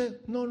quiere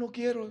usted? No, no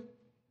quiero.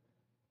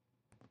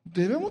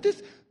 Debemos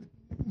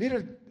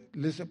mire,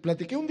 les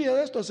platiqué un día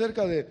de esto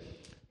acerca de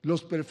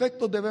los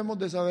perfectos debemos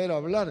de saber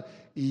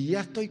hablar y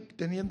ya estoy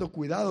teniendo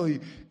cuidado y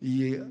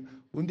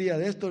un día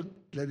de esto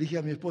le dije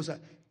a mi esposa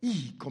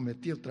y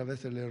cometí otra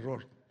vez el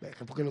error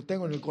porque lo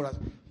tengo en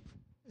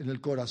el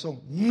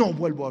corazón, no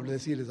vuelvo a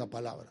decir esa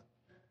palabra.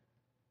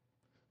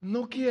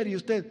 No quiere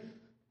usted,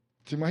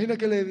 se imagina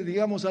que le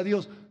digamos a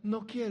Dios,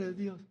 no quiere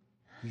Dios.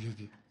 Y yo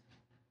digo,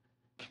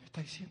 ¿qué me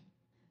está diciendo?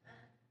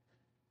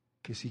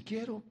 Que si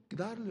quiero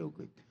darle o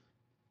que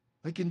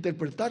hay que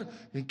interpretar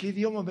en qué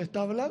idioma me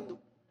está hablando.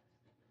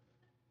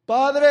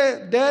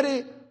 Padre,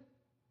 Daddy,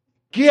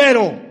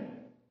 quiero.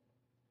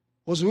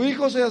 O su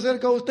hijo se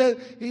acerca a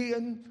usted y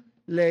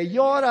le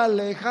llora,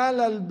 le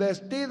jala el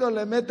vestido,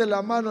 le mete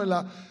la mano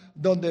en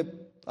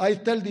donde ahí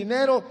está el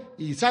dinero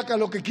y saca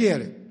lo que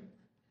quiere.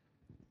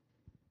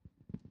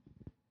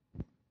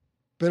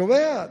 Pero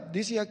vea,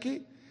 dice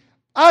aquí,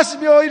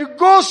 hazme oír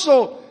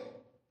gozo,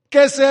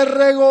 que se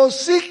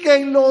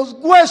regocijen los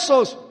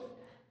huesos.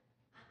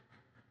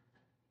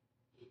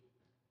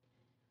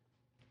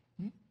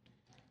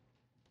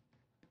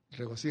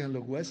 Regocijan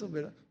los huesos,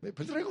 ¿verdad?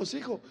 Pues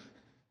regocijo.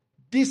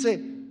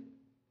 Dice,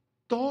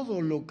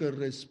 todo lo que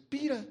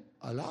respira,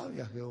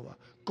 alabe a Jehová.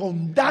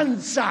 Con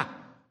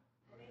danza.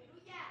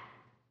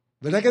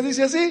 ¿Verdad que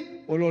dice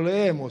así? ¿O lo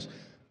leemos?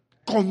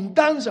 Con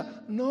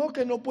danza. No,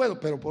 que no puedo,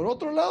 pero por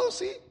otro lado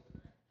sí.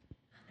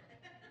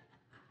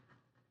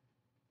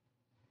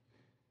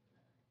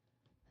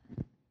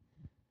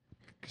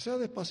 Que sea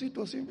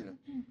despacito así, mira.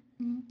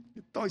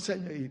 Estoy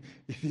señor. Y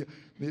Dios,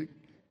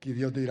 que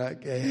Dios dirá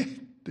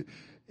que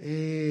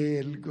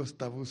Él lo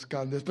está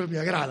buscando. Pero me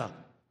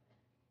agrada.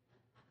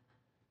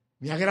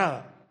 Me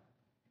agrada.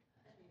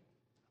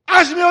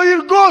 Hazme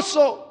oír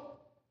gozo.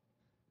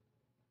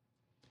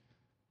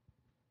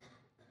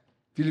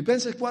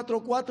 Filipenses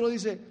 4:4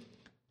 dice,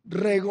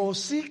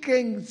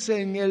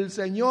 regocíjense en el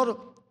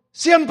Señor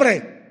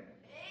siempre.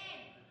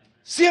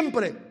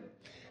 Siempre.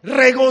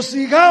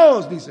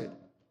 Regocijaos, dice.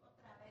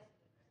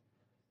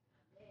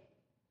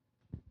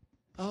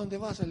 ¿A dónde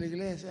vas? A la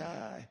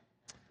iglesia. Ay,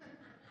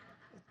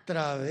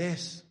 otra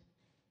vez.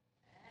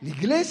 ¿La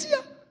iglesia?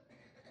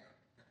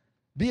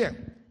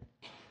 Bien.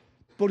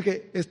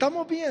 Porque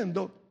estamos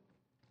viendo,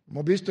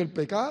 hemos visto el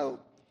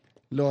pecado,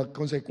 las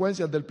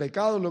consecuencias del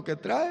pecado, lo que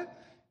trae,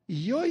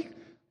 y hoy,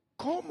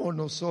 ¿cómo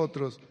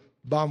nosotros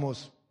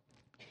vamos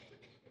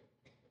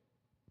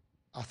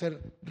a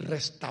ser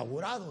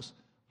restaurados?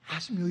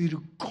 Hazme oír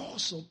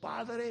gozo,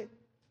 Padre.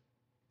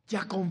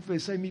 Ya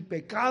confesé mi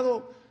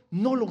pecado,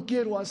 no lo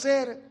quiero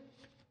hacer.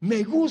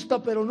 Me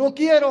gusta, pero no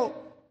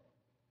quiero.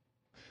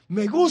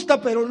 Me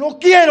gusta, pero no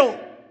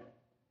quiero.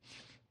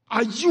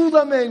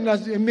 Ayúdame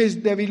en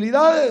mis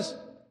debilidades.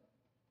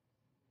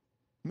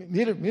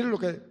 Mire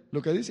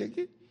lo que dice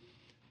aquí.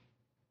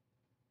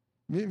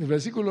 Mi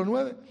versículo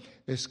 9.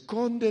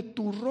 Esconde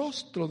tu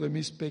rostro de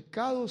mis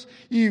pecados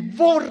y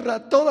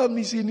borra todas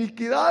mis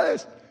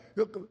iniquidades.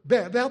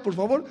 Vea, por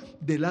favor,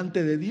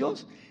 delante de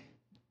Dios,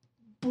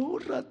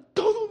 borra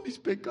todos mis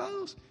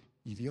pecados.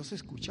 Y Dios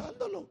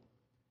escuchándolo.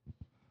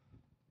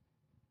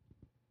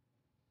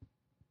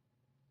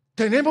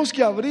 Tenemos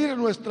que abrir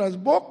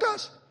nuestras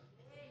bocas.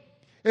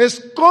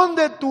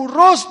 Esconde tu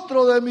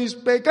rostro de mis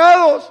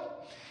pecados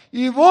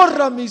y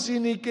borra mis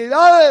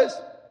iniquidades.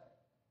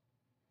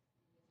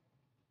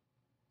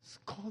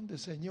 Esconde,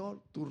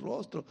 Señor, tu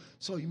rostro.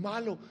 Soy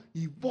malo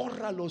y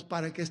bórralos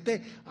para que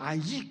esté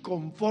allí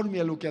conforme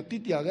a lo que a ti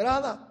te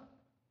agrada.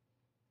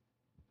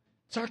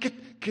 ¿Sabes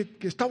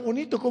que está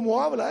bonito cómo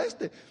habla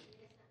este?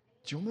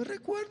 Yo me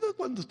recuerdo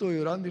cuando estoy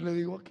orando y le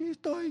digo, aquí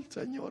estoy,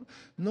 Señor.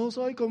 No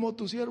soy como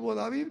tu siervo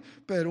David,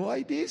 pero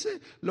ahí dice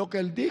lo que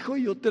él dijo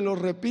y yo te lo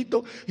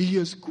repito y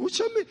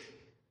escúchame.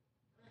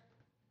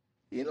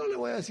 Y no le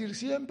voy a decir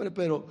siempre,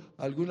 pero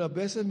algunas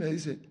veces me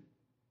dice,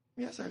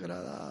 me has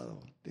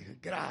agradado. Dije,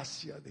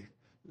 gracias,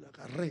 la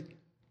agarré.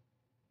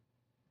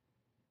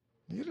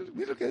 Mire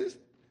lo que dice.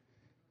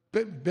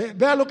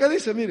 Vea lo que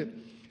dice, mire.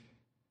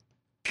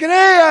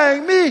 Crea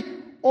en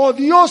mí, oh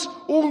Dios,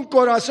 un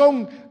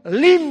corazón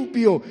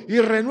limpio y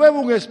renueva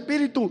un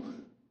espíritu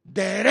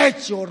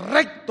derecho,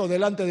 recto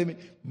delante de mí.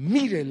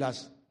 Mire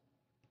las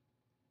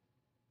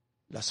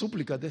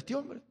súplicas de este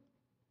hombre.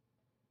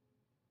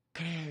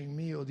 Crea en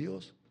mí, oh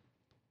Dios,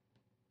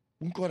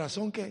 un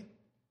corazón que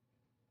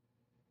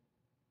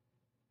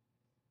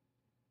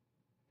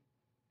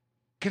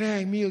crea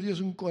en mí, oh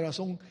Dios, un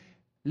corazón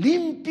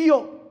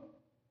limpio.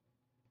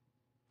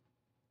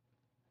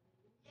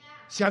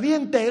 Se había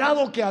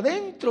enterado que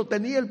adentro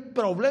tenía el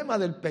problema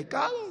del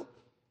pecado.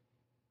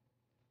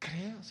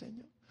 Crea,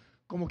 Señor.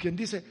 Como quien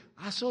dice,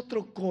 haz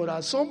otro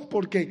corazón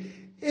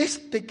porque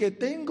este que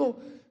tengo,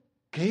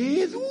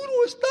 qué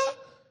duro está.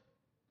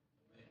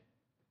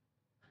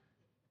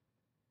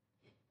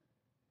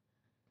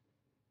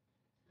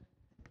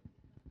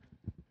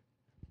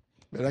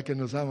 ¿Verdad que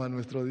nos ama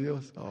nuestro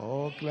Dios?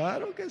 Oh,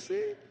 claro que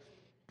sí.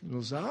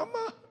 Nos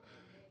ama.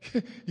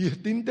 Y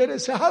está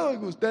interesado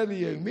en usted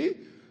y en mí.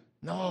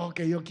 No,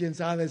 que yo quién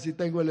sabe si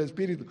tengo el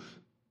Espíritu.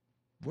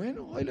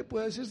 Bueno, hoy le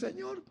puedo decir,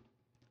 Señor,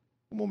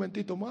 un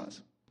momentito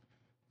más.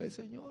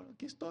 Señor,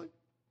 aquí estoy.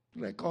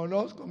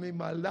 Reconozco mis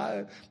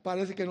maldades.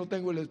 Parece que no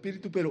tengo el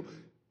Espíritu, pero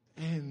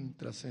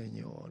entra,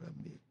 Señor, a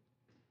mí.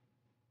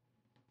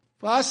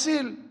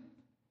 Fácil.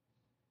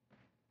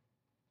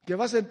 Que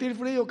va a sentir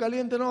frío,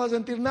 caliente, no va a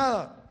sentir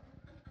nada.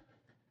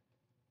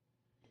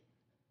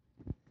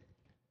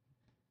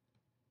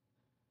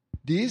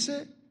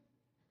 Dice,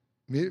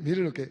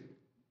 mire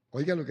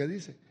oiga lo que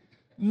dice.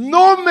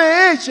 No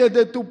me eches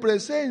de tu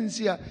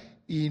presencia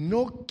y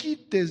no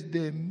quites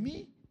de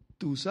mí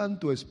tu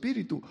Santo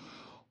Espíritu.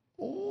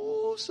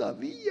 Oh,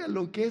 sabía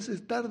lo que es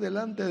estar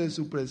delante de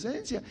su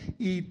presencia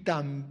y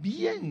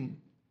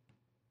también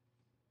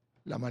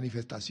la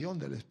manifestación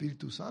del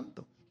Espíritu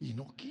Santo. Y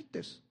no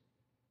quites.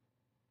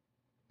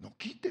 No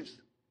quites.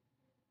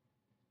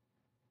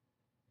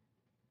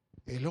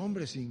 El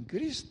hombre sin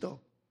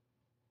Cristo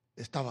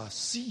está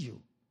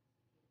vacío,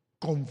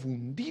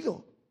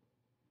 confundido.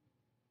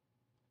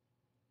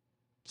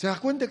 ¿Se da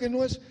cuenta que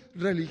no es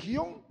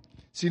religión,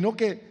 sino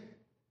que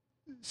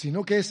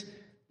es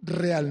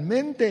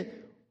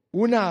realmente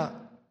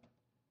una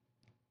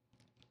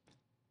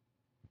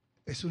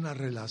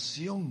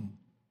relación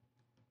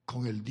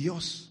con el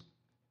Dios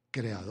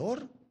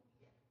creador?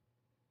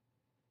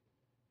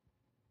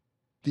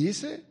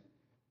 Dice,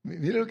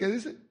 mire lo que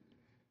dice,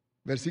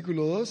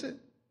 versículo 12,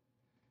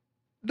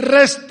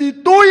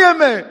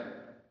 restitúyeme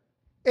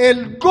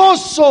el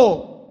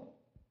gozo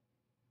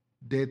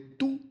de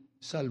tu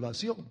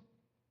salvación.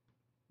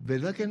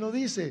 ¿Verdad que no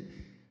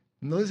dice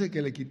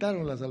que le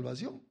quitaron la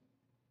salvación?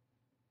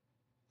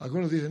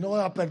 Algunos dicen,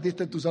 no,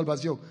 perdiste tu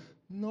salvación.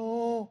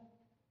 No,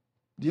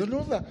 Dios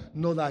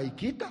no da y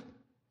quita.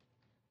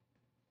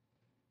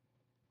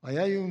 Ahí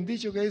hay un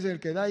dicho que dice, el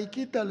que da y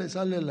quita le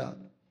sale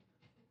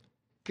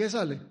 ¿qué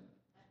sale?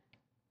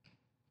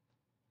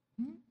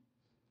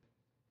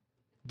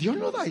 Dios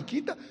no da y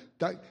quita.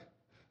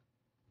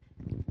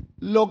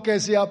 Lo que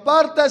se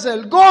aparta es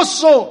el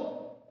gozo.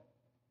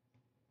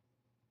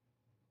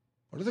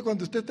 Por eso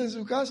cuando usted está en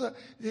su casa,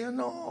 diga,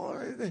 no,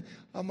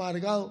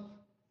 amargado,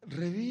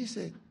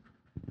 revise.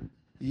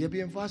 Y es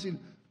bien fácil.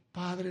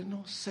 Padre,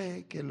 no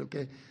sé qué es lo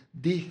que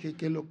dije,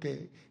 qué es lo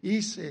que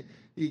hice,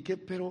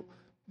 pero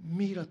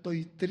mira,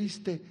 estoy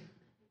triste.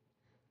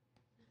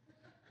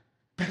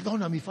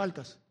 Perdona mis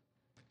faltas.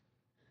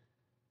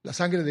 La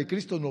sangre de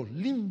Cristo nos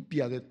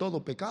limpia de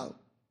todo pecado.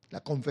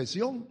 La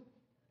confesión.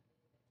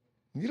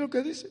 Mira lo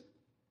que dice.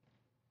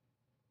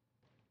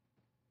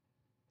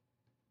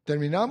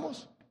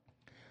 ¿Terminamos?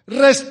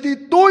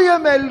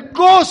 Restitúyeme el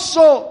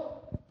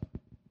gozo.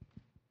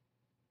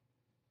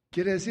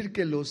 Quiere decir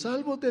que los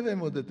salvos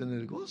debemos de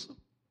tener gozo.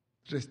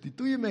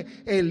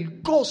 Restitúyeme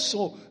el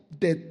gozo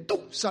de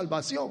tu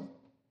salvación.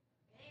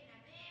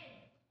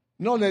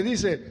 No le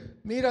dice,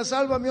 mira,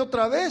 sálvame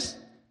otra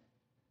vez.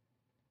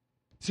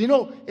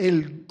 Sino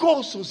el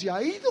gozo se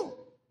ha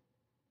ido.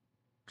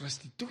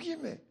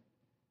 Restitúyeme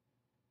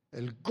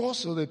el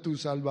gozo de tu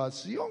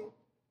salvación.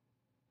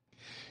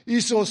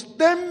 Y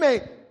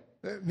sosténme.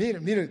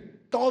 Mire,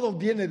 todo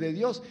viene de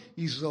Dios.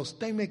 Y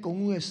sosténme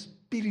con un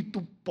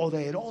espíritu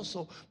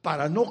poderoso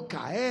para no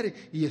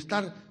caer y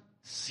estar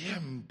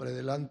siempre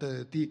delante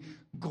de ti,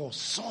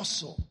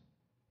 gozoso.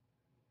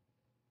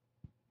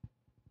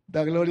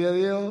 Da gloria a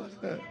Dios.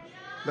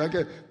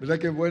 ¿Verdad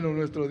que es bueno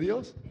nuestro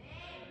Dios?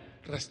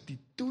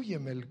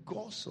 Restitúyeme el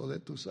gozo de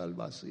tu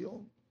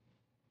salvación,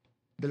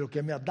 de lo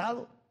que me has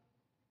dado.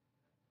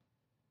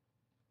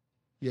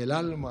 Y el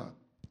alma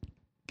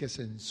que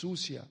se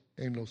ensucia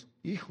en los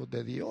hijos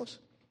de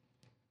Dios,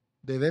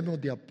 debemos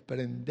de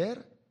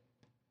aprender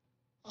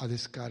a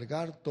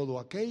descargar todo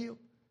aquello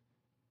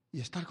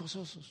y estar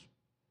gozosos.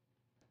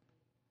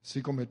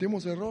 Si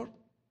cometimos error,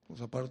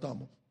 nos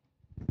apartamos.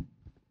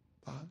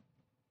 ¿Ah?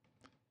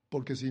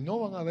 Porque si no,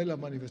 van a haber las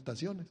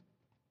manifestaciones.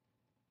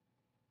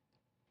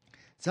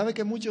 ¿Sabe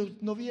que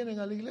muchos no vienen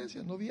a la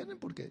iglesia? No vienen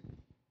porque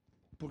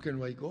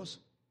no hay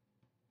gozo.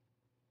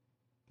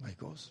 No hay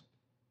gozo.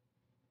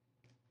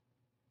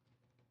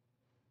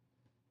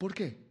 ¿Por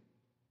qué?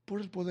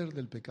 Por el poder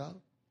del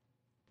pecado.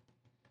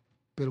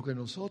 Pero que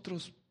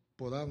nosotros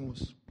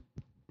podamos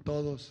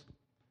todos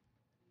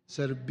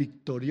ser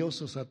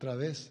victoriosos a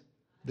través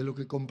de lo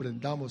que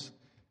comprendamos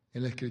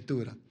en la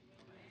Escritura.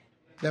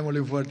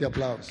 Démosle un fuerte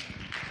aplauso.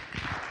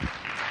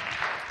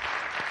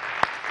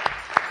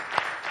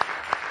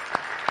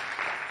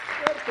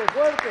 Fuerte,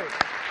 fuerte.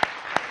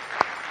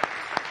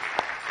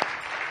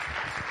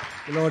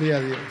 Gloria a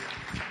Dios.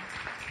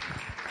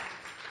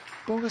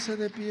 Póngase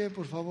de pie,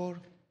 por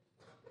favor.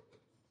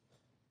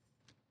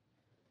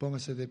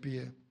 Póngase de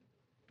pie.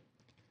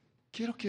 Quiero que